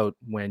log out,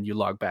 when you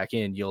log back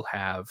in, you'll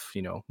have,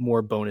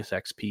 more bonus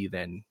XP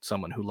than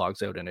someone who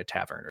logs out in a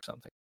tavern or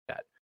something like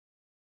that.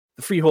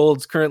 The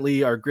freeholds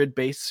currently are grid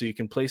based, so you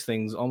can place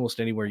things almost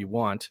anywhere you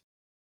want.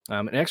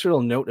 An extra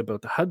little note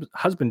about the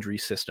husbandry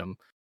system.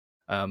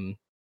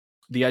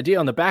 The idea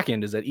on the back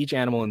end is that each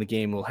animal in the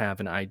game will have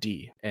an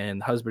ID,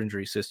 and the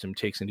husbandry system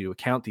takes into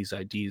account these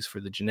IDs for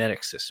the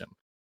genetics system.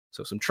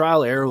 So some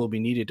trial error will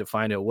be needed to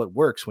find out what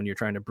works when you're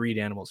trying to breed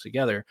animals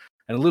together.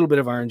 And a little bit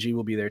of RNG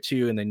will be there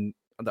too. And then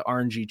the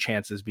RNG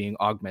chances being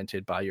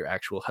augmented by your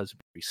actual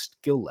husbandry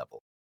skill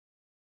level.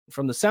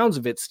 From the sounds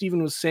of it,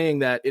 Stephen was saying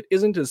that it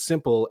isn't as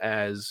simple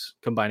as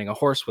combining a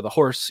horse with a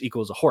horse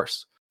equals a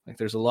horse. Like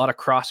there's a lot of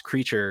cross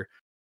creature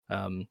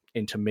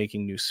into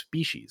making new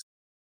species.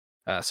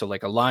 So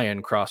like a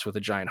lion crossed with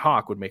a giant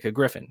hawk would make a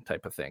griffin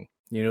type of thing.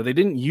 They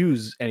didn't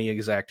use any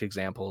exact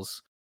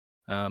examples.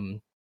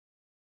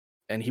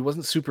 And he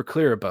wasn't super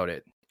clear about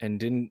it and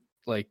didn't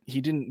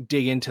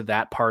dig into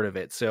that part of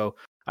it. So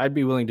I'd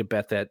be willing to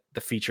bet that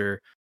the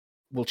feature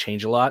will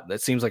change a lot.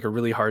 That seems like a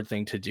really hard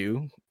thing to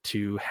do,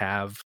 to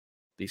have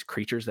these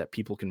creatures that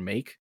people can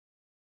make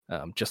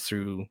just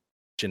through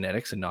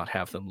genetics and not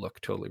have them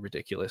look totally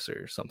ridiculous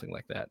or something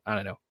like that. I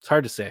don't know. It's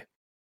hard to say.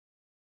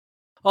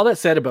 All that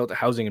said about the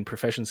housing and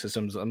profession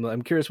systems,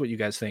 I'm curious what you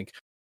guys think.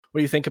 What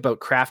do you think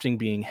about crafting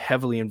being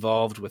heavily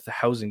involved with the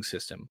housing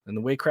system? And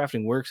the way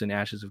crafting works in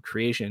Ashes of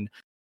Creation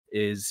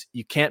is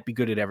you can't be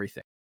good at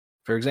everything.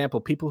 For example,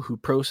 people who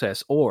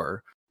process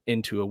ore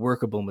into a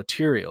workable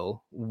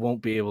material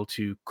won't be able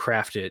to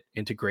craft it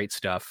into great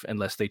stuff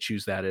unless they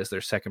choose that as their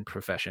second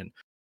profession.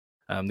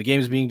 The game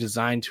is being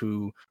designed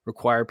to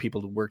require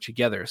people to work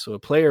together. So a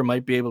player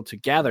might be able to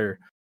gather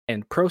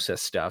and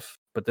process stuff,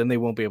 but then they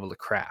won't be able to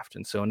craft.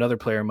 And so another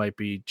player might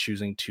be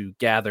choosing to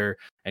gather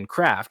and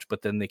craft,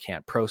 but then they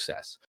can't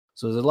process.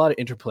 So there's a lot of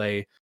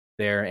interplay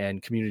there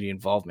and community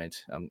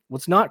involvement.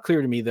 What's not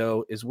clear to me,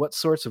 though, is what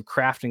sorts of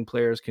crafting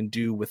players can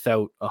do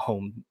without a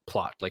home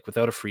plot, like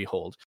without a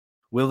freehold.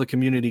 Will the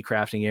community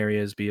crafting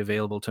areas be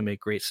available to make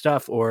great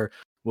stuff, or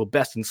will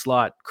best in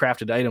slot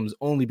crafted items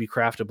only be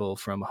craftable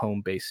from a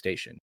home base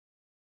station?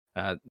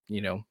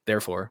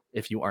 Therefore,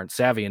 if you aren't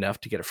savvy enough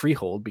to get a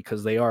freehold,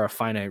 because they are a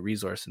finite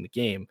resource in the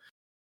game,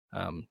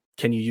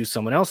 can you use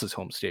someone else's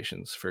home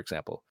stations, for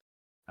example?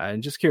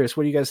 I'm just curious,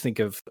 what do you guys think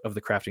of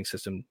the crafting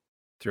system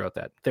throughout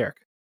that. Derek.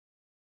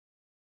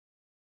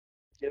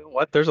 You know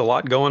what? There's a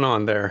lot going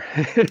on there.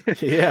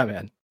 Yeah,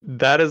 man.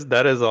 That is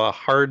a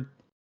hard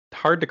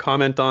to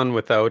comment on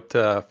without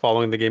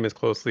following the game as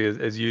closely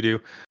as you do.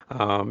 You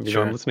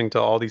know, I'm listening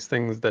to all these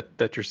things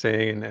that you're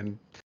saying, and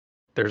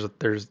there's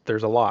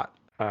a lot.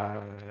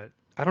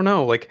 I don't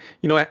know, like,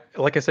 you know,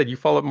 like I said, you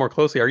follow it more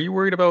closely. Are you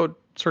worried about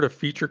sort of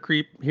feature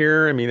creep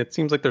here? I mean, it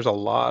seems like there's a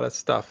lot of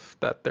stuff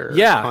that they're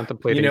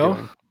contemplating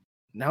doing.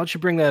 Now that you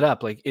bring that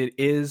up, like, it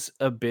is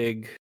a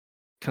big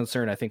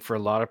concern, I think, for a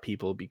lot of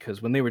people,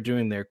 because when they were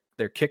doing their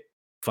kick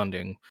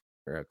funding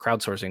or a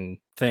crowdsourcing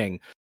thing,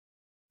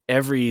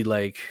 every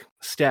like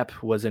step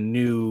was a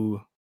new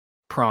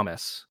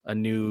promise, a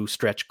new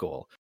stretch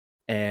goal.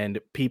 And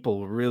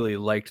people really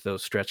liked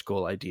those stretch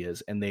goal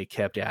ideas, and they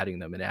kept adding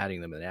them and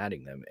adding them and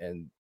adding them.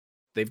 And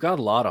they've got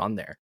a lot on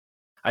there.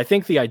 I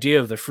think the idea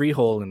of the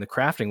freehold and the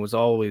crafting was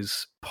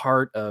always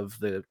part of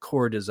the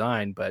core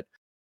design, but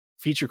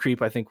feature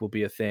creep, I think, will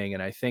be a thing.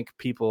 And I think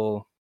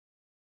people,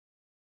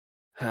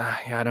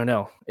 I don't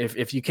know,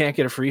 if you can't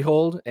get a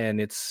freehold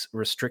and it's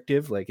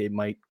restrictive, like, it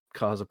might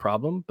cause a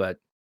problem, but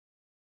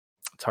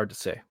it's hard to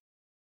say.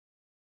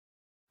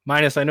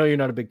 Minus, I know you're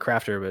not a big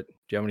crafter, but do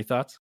you have any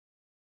thoughts?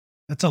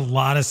 That's a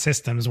lot of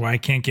systems where I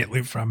can't get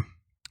loot from.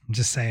 I'm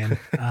just saying.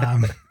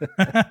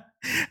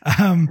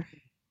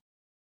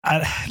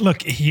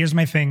 Look, here's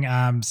my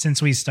thing.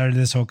 Since we started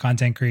this whole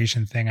content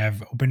creation thing,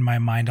 I've opened my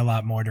mind a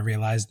lot more to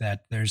realize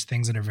that there's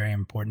things that are very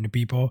important to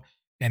people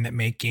and that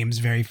make games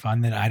very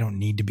fun that I don't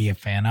need to be a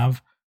fan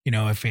of. You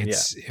know, if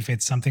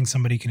it's something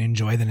somebody can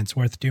enjoy, then it's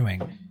worth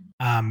doing.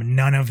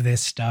 None of this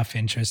stuff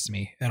interests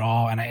me at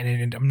all, and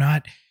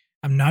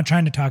I'm not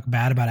trying to talk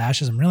bad about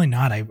Ashes. I'm really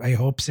not. I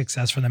hope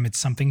success for them. It's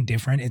something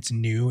different. It's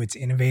new. It's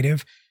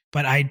innovative.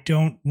 But I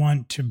don't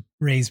want to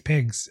raise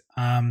pigs.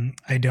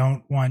 I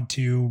don't want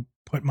to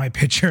put my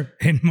picture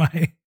in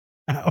my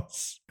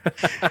house.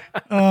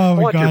 Oh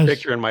my gosh. Your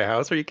picture in my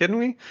house. Are you kidding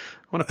me?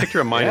 I want a picture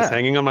of Minus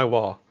hanging on my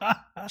wall.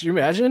 Do you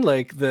imagine,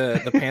 like,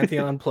 the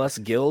Pantheon Plus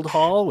Guild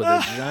Hall with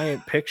a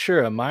giant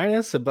picture of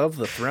Minus above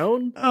the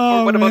throne?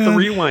 Oh, or what about the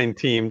Rewind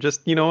team?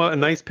 Just, you know, a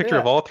nice picture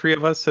of all three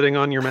of us sitting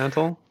on your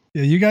mantle.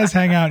 Yeah, you guys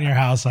hang out in your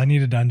house. I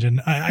need a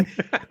dungeon.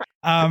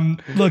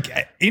 Look,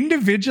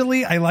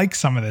 individually, I like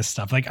some of this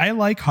stuff. Like, I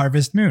like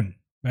Harvest Moon,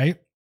 right?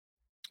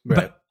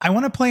 But I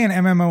want to play an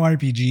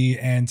MMORPG,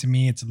 and to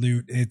me, it's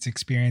loot, it's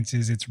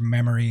experiences, it's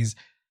memories.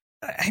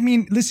 I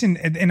mean, listen,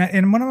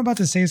 and what I'm about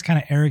to say is kind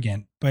of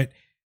arrogant, but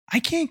I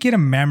can't get a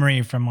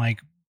memory from,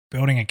 like,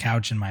 building a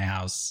couch in my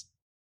house.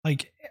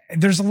 Like,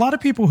 there's a lot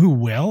of people who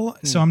will,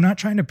 so I'm not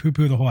trying to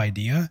poo-poo the whole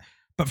idea.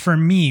 But for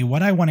me,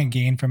 what I want to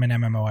gain from an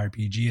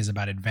MMORPG is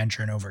about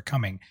adventure and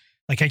overcoming.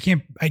 Like, I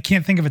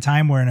can't think of a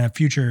time where in a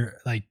future,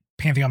 like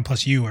Pantheon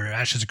plus you or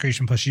Ashes of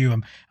Creation plus you,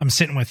 I'm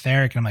sitting with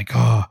Eric and I'm like,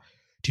 oh,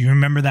 do you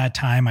remember that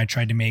time I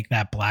tried to make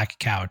that black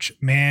couch?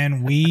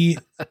 Man, we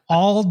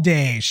all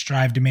day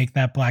strive to make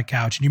that black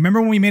couch. And you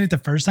remember when we made it the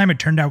first time, it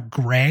turned out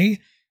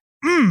gray.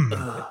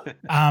 But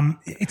I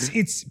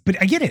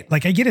get it.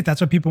 Like, I get it.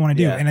 That's what people want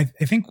to do. Yeah. And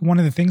I think one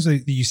of the things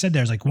that you said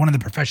there is, like, one of the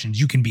professions,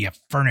 you can be a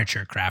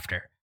furniture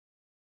crafter.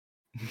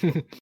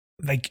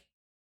 Like,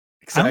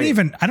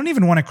 exciting. I don't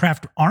even want to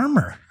craft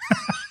armor.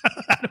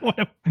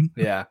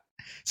 Yeah.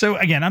 So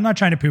again, I'm not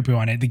trying to poo-poo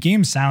on it. The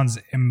game sounds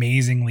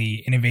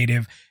amazingly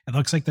innovative. It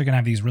looks like they're going to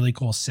have these really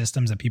cool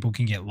systems that people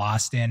can get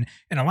lost in.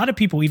 And a lot of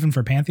people, even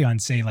for Pantheon,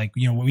 say, like,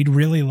 you know, we'd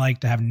really like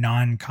to have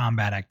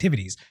non-combat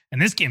activities.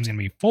 And this game's going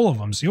to be full of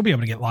them. So you'll be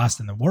able to get lost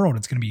in the world.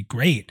 It's going to be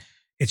great.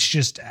 It's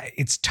just,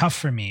 it's tough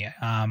for me.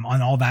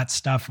 On all that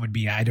stuff would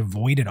be, I'd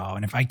avoid it all.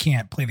 And if I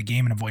can't play the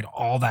game and avoid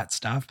all that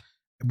stuff,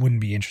 I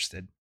wouldn't be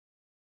interested.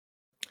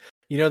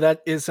 You know,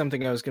 that is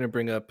something I was going to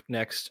bring up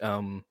next.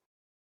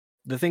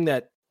 The thing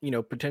that, you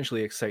know,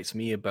 potentially excites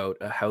me about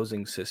a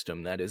housing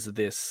system that is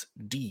this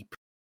deep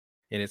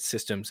in its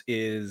systems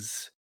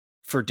is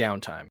for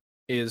downtime,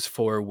 is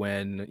for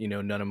when, you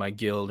know, none of my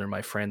guild or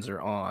my friends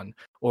are on,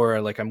 or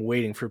like I'm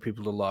waiting for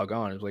people to log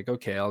on. It's like,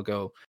 okay, I'll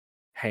go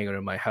hang out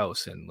in my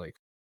house and, like,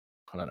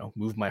 I don't know,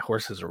 move my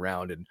horses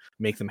around and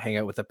make them hang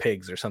out with the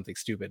pigs or something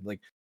stupid.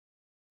 Like,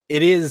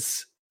 it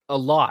is a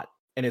lot.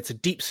 And it's a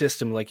deep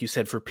system, like you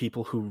said, for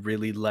people who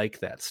really like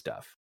that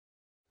stuff.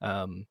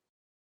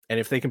 And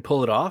if they can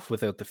pull it off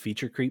without the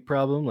feature creep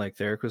problem, like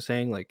Derek was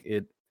saying, like,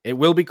 it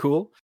will be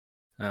cool.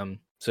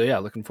 So yeah,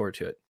 looking forward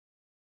to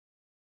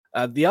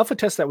it. The alpha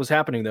test that was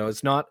happening, though,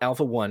 is not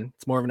alpha 1.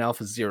 It's more of an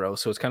alpha 0.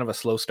 So it's kind of a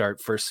slow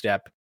start, first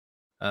step.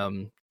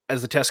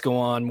 As the tests go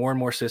on, more and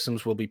more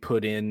systems will be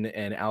put in,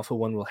 and alpha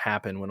 1 will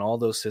happen when all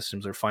those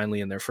systems are finally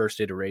in their first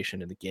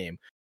iteration in the game.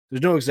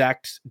 There's no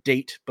exact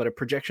date, but a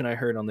projection I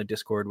heard on the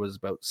Discord was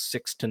about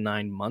 6 to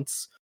 9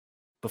 months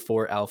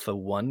before Alpha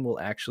 1 will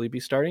actually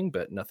be starting,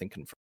 but nothing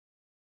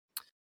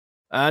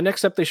confirmed.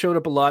 Next up, they showed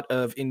up a lot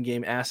of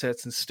in-game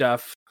assets and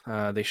stuff.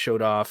 They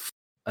showed off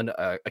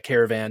a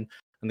caravan,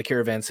 and the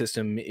caravan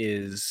system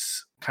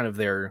is kind of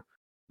their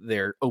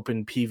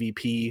open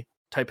PvP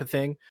type of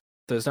thing.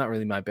 So it's not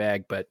really my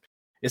bag, but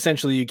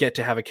essentially you get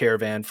to have a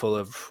caravan full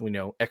of, you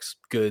know, X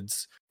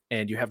goods,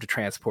 and you have to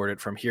transport it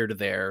from here to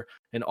there.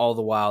 And all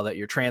the while that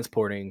you're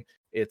transporting,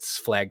 it's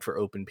flagged for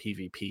open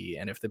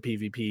PvP. And if the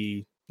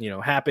PvP,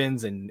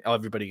 happens and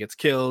everybody gets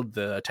killed,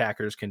 the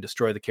attackers can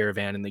destroy the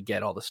caravan and they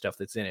get all the stuff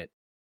that's in it.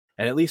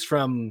 And at least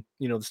from,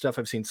 the stuff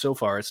I've seen so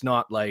far, it's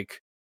not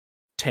like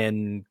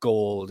 10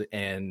 gold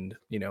and,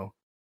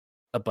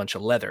 a bunch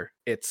of leather.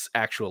 It's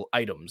actual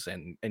items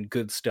and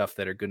good stuff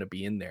that are going to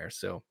be in there.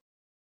 So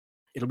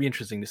it'll be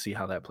interesting to see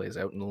how that plays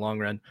out in the long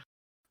run.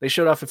 They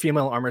showed off a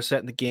female armor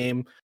set in the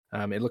game.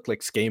 It looked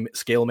like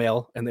scale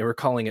mail, and they were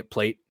calling it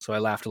plate. So I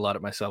laughed a lot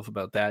at myself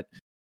about that.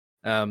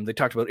 They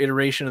talked about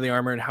iteration of the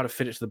armor and how to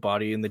fit it to the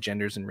body and the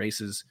genders and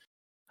races.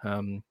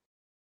 And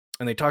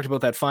they talked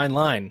about that fine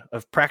line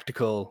of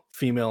practical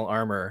female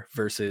armor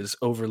versus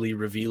overly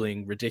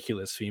revealing,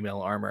 ridiculous female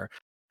armor.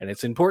 And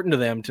it's important to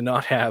them to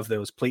not have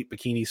those plate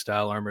bikini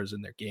style armors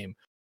in their game.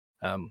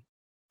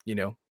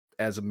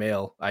 As a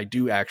male, I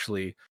do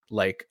actually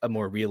like a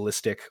more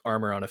realistic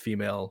armor on a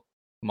female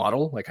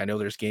model. Like, I know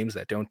there's games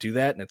that don't do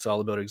that and it's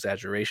all about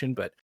exaggeration,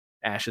 but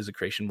Ashes of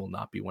Creation will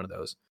not be one of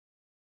those.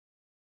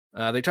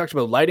 They talked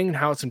about lighting and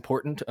how it's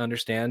important to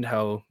understand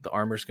how the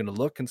armor is going to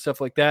look and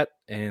stuff like that.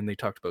 And they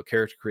talked about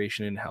character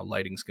creation and how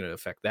lighting is going to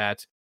affect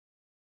that.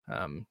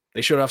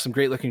 They showed off some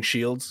great looking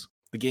shields.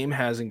 The game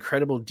has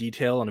incredible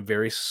detail on a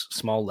very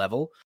small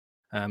level.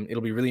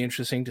 It'll be really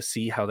interesting to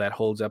see how that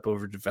holds up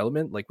over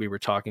development. Like we were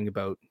talking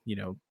about,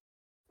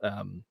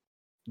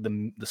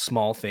 the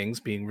small things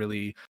being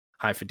really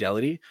high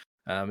fidelity.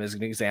 As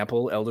an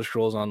example, Elder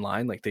Scrolls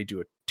Online, like they do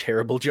a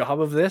terrible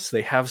job of this.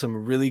 They have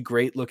some really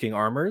great looking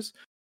armors,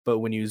 but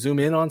when you zoom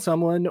in on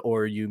someone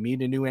or you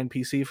meet a new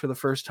NPC for the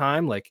first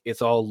time, like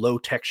it's all low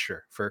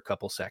texture for a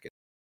couple seconds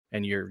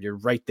and you're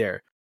right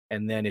there.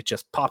 And then it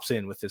just pops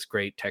in with this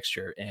great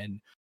texture, and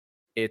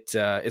it's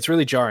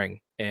really jarring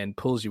and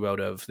pulls you out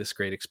of this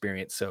great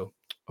experience. So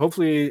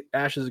hopefully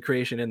Ashes of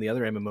Creation and the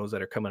other MMOs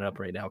that are coming up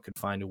right now can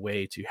find a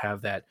way to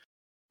have that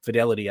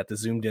fidelity at the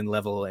zoomed in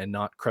level and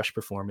not crush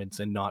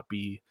performance and not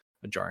be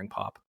a jarring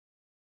pop.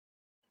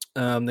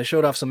 They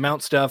showed off some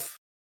mount stuff,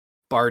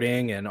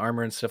 barding and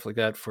armor and stuff like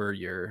that for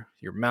your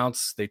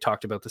mounts. They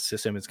talked about the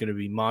system. It's going to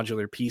be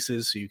modular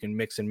pieces so you can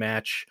mix and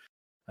match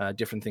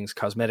different things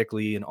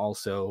cosmetically and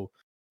also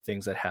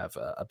things that have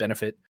a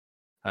benefit.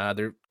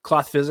 Their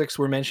cloth physics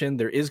were mentioned.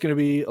 There is going to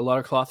be a lot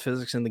of cloth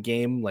physics in the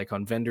game, like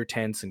on vendor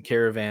tents and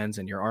caravans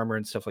and your armor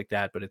and stuff like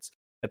that. But it's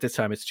at this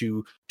time, it's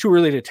too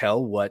early to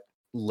tell what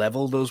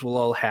level those will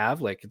all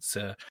have. Like it's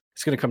going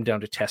to come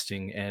down to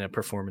testing and a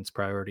performance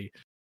priority.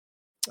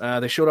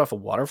 They showed off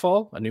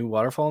a new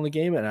waterfall in the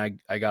game, and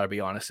I gotta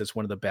be honest, it's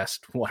one of the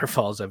best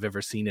waterfalls I've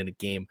ever seen in a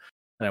game.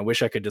 And I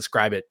wish I could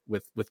describe it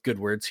with good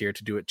words here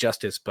to do it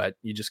justice, but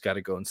you just got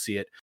to go and see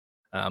it.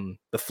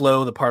 The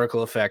flow, the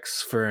particle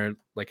effects for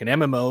like an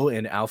MMO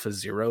in Alpha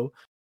 0,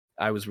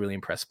 I was really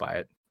impressed by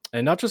it.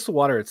 And not just the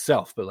water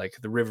itself, but like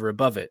the river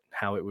above it,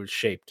 how it was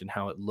shaped and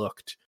how it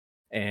looked,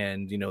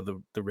 and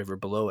the river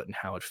below it and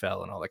how it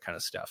fell and all that kind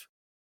of stuff.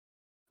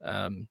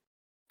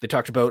 They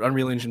talked about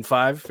Unreal Engine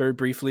 5 very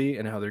briefly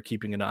and how they're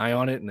keeping an eye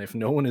on it. And if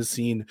no one has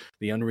seen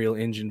the Unreal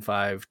Engine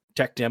 5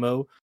 tech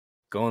demo,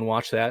 go and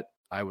watch that.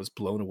 I was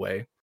blown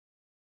away.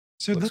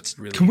 So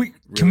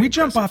can we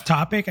jump off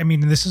topic? I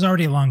mean, this is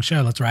already a long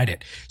show. Let's ride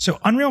it. So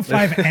Unreal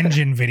 5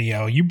 engine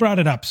video, you brought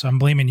it up, so I'm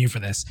blaming you for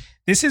this.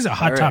 This is a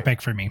hot topic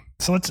for me.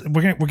 So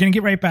we're gonna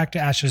get right back to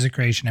Ashes of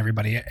Creation,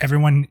 everybody.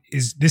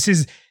 This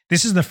is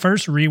the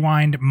first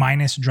rewind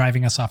minus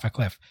driving us off a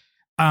cliff.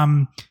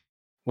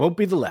 Won't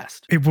be the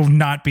last. It will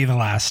not be the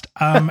last.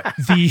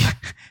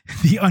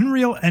 The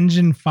Unreal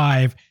Engine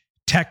 5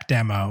 tech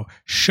demo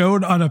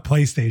showed on a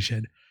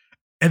PlayStation.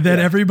 And then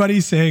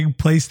everybody saying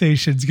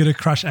PlayStation's going to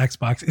crush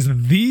Xbox is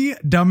the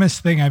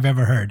dumbest thing I've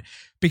ever heard.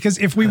 Because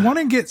if we want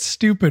to get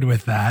stupid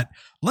with that,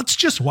 let's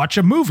just watch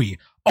a movie.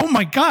 Oh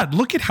my God,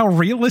 look at how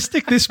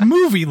realistic this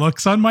movie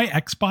looks on my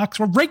Xbox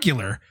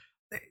regular.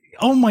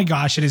 Oh my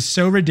gosh, it is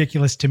so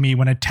ridiculous to me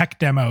when a tech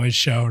demo is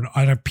shown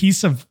on a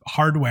piece of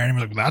hardware and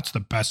we're like, that's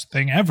the best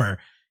thing ever.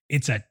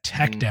 It's a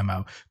tech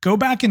demo. Go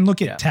back and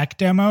look at tech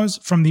demos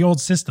from the old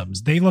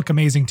systems. They look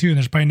amazing too. And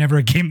there's probably never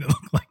a game that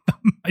looked like them.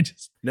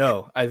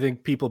 I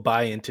think people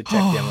buy into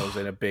tech demos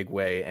in a big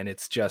way, and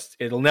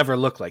it'll never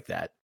look like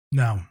that.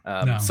 No.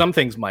 Some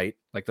things might,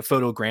 like the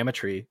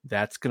photogrammetry,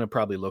 that's going to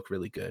probably look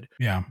really good.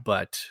 Yeah.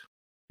 But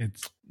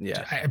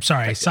I'm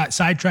sorry.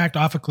 Sidetracked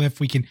off a cliff.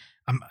 We can,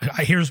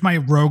 here's my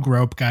rogue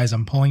rope, guys.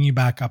 I'm pulling you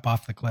back up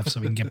off the cliff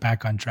so we can get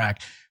back on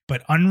track.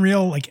 But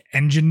Unreal like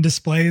engine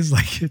displays,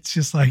 like it's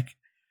just like,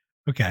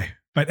 okay.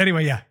 But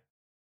anyway,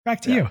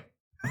 back to you.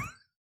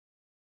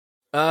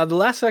 The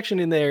last section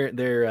in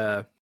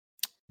their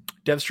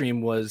dev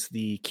stream was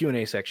the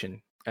Q&A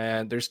section.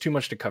 And there's too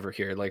much to cover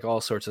here. Like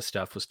all sorts of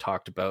stuff was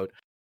talked about.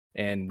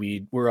 And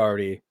we're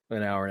already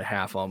an hour and a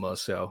half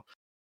almost. So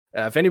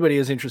if anybody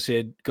is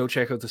interested, go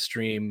check out the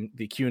stream.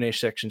 The Q&A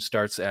section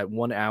starts at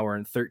 1 hour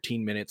and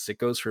 13 minutes. It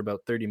goes for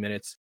about 30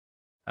 minutes.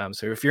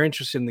 So if you're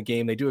interested in the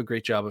game, they do a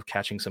great job of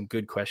catching some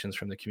good questions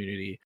from the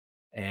community.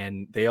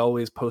 and they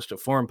always post a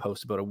forum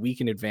post about a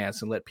week in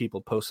advance and let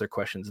people post their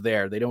questions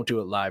there. They don't do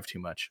it live too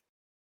much,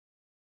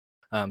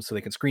 so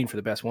they can screen for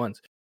the best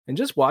ones. And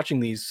just watching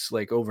these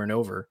like over and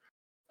over,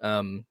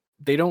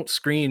 they don't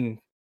screen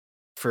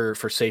for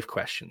safe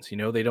questions.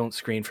 They don't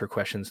screen for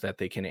questions that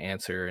they can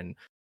answer and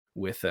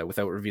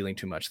without revealing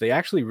too much. They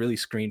actually really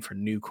screen for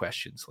new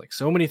questions. Like,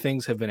 so many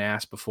things have been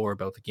asked before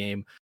about the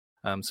game.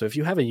 So if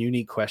you have a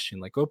unique question,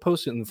 like, go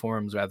post it in the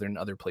forums rather than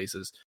other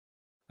places.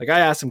 Like, I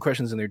asked some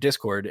questions in their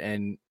Discord,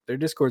 and their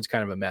Discord's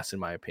kind of a mess, in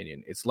my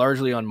opinion. It's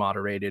largely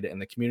unmoderated,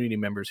 and the community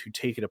members who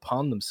take it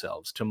upon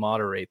themselves to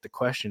moderate the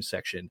question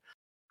section,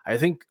 I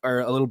think,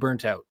 are a little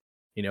burnt out.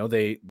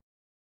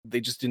 They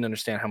just didn't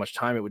understand how much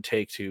time it would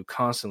take to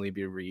constantly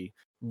be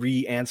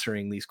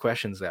re-answering these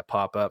questions that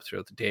pop up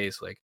throughout the days.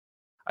 Like,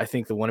 I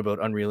think the one about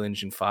Unreal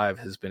Engine 5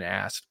 has been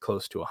asked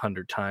close to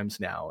 100 times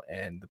now,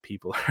 and the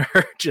people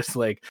are just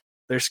like,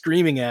 they're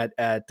screaming at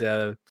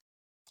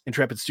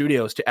Intrepid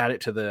Studios to add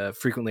it to the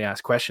frequently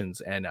asked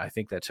questions, and I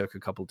think that took a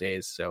couple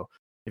days. So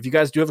if you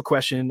guys do have a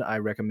question, I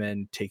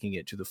recommend taking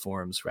it to the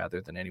forums rather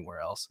than anywhere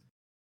else.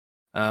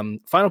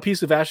 Final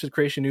piece of Ashes of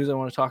Creation news I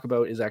want to talk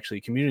about is actually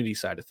community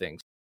side of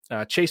things.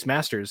 Chase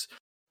Masters,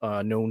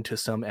 known to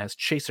some as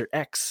Chaser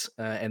X,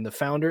 and the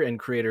founder and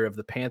creator of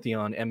the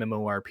Pantheon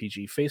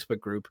MMORPG Facebook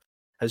group,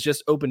 has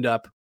just opened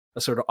up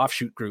a sort of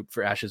offshoot group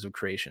for Ashes of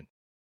Creation.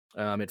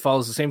 It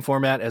follows the same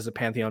format as the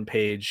Pantheon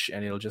page,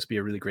 and it'll just be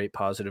a really great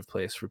positive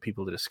place for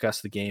people to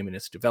discuss the game and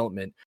its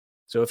development.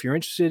 So if you're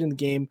interested in the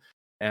game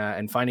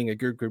and finding a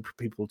good group of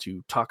people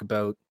to talk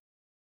about,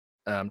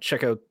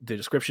 check out the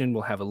description.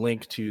 We'll have a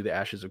link to the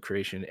Ashes of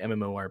Creation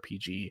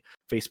MMORPG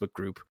Facebook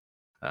group.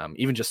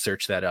 Even just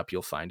search that up,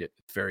 you'll find it.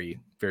 It's very,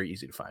 very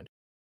easy to find.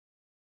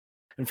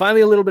 And finally,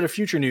 a little bit of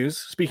future news.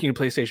 Speaking of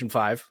PlayStation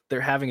 5,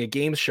 they're having a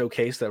games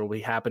showcase that will be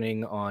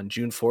happening on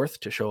June 4th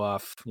to show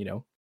off,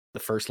 the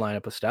first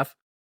lineup of stuff.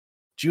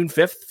 June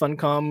 5th,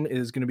 Funcom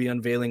is going to be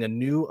unveiling a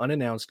new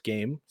unannounced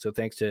game. So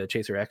thanks to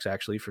Chaser X,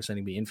 actually, for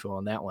sending me info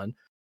on that one.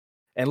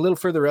 And a little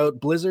further out,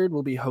 Blizzard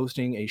will be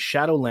hosting a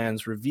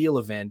Shadowlands reveal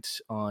event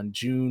on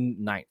June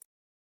 9th,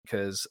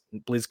 because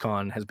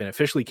BlizzCon has been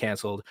officially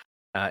canceled,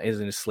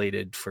 is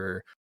slated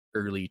for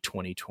early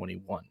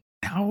 2021.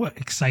 How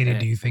excited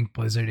do you think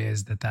Blizzard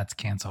is that that's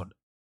canceled?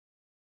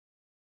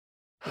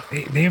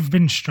 They have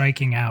been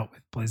striking out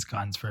with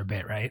BlizzCons for a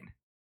bit, right?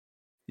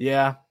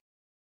 Yeah.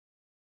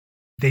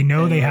 They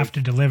know they have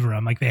to deliver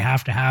them, like they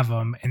have to have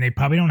them, and they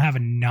probably don't have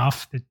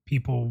enough that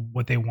people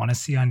what they want to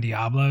see on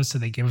Diablo, so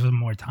they give them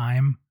more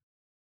time.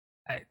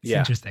 It's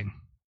interesting.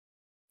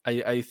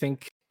 I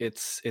think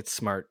it's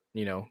smart,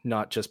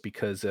 not just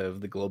because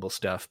of the global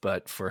stuff,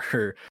 but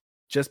for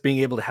just being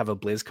able to have a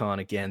BlizzCon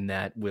again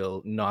that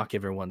will knock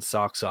everyone's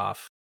socks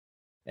off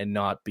and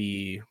not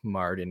be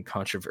marred in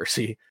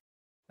controversy.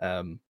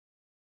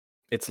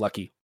 It's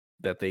lucky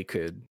that they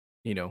could,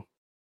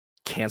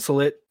 cancel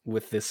it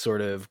with this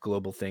sort of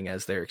global thing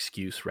as their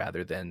excuse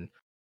rather than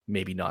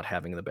maybe not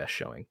having the best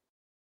showing.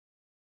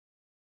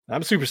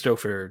 I'm super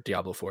stoked for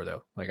Diablo 4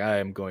 though. Like, I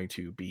am going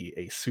to be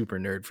a super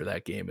nerd for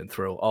that game and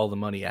throw all the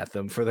money at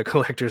them for the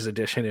collector's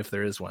edition if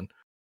there is one.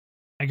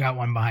 I got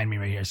one behind me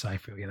right here, so I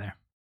feel you there.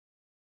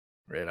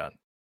 Right on.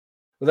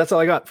 Well, that's all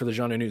I got for the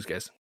genre news,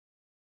 guys.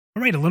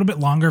 All right, a little bit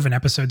longer of an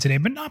episode today,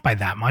 but not by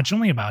that much.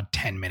 Only about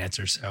 10 minutes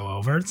or so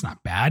over. It's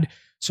not bad.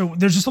 So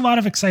there's just a lot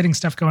of exciting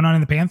stuff going on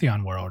in the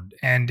Pantheon world.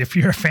 And if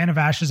you're a fan of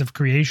Ashes of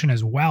Creation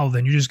as well,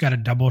 then you just got a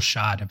double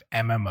shot of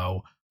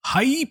MMO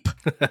hype.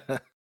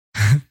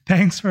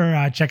 Thanks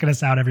for checking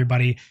us out,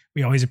 everybody.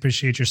 We always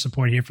appreciate your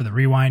support here for the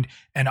Rewind.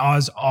 And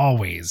as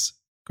always,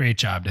 great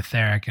job to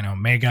Theric and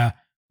Omega,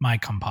 my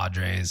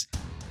compadres.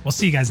 We'll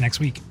see you guys next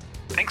week.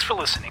 Thanks for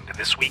listening to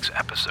this week's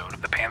episode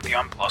of the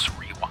Pantheon Plus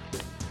Rewind.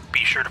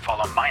 Be sure to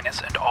follow Minus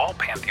and all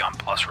Pantheon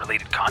Plus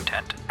related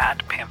content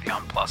at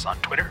Pantheon Plus on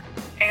Twitter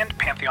and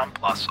Pantheon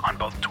Plus on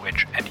both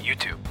Twitch and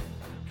YouTube.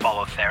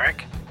 Follow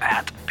Theric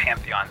at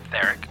Pantheon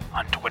Theric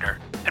on Twitter,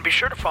 and be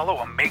sure to follow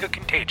Omega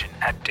Contagion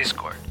at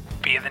Discord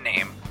via the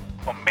name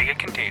Omega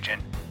Contagion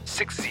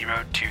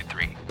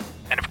 6023,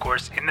 and of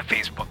course in the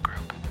Facebook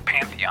group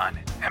Pantheon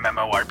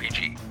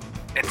MMORPG.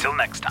 Until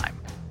next time.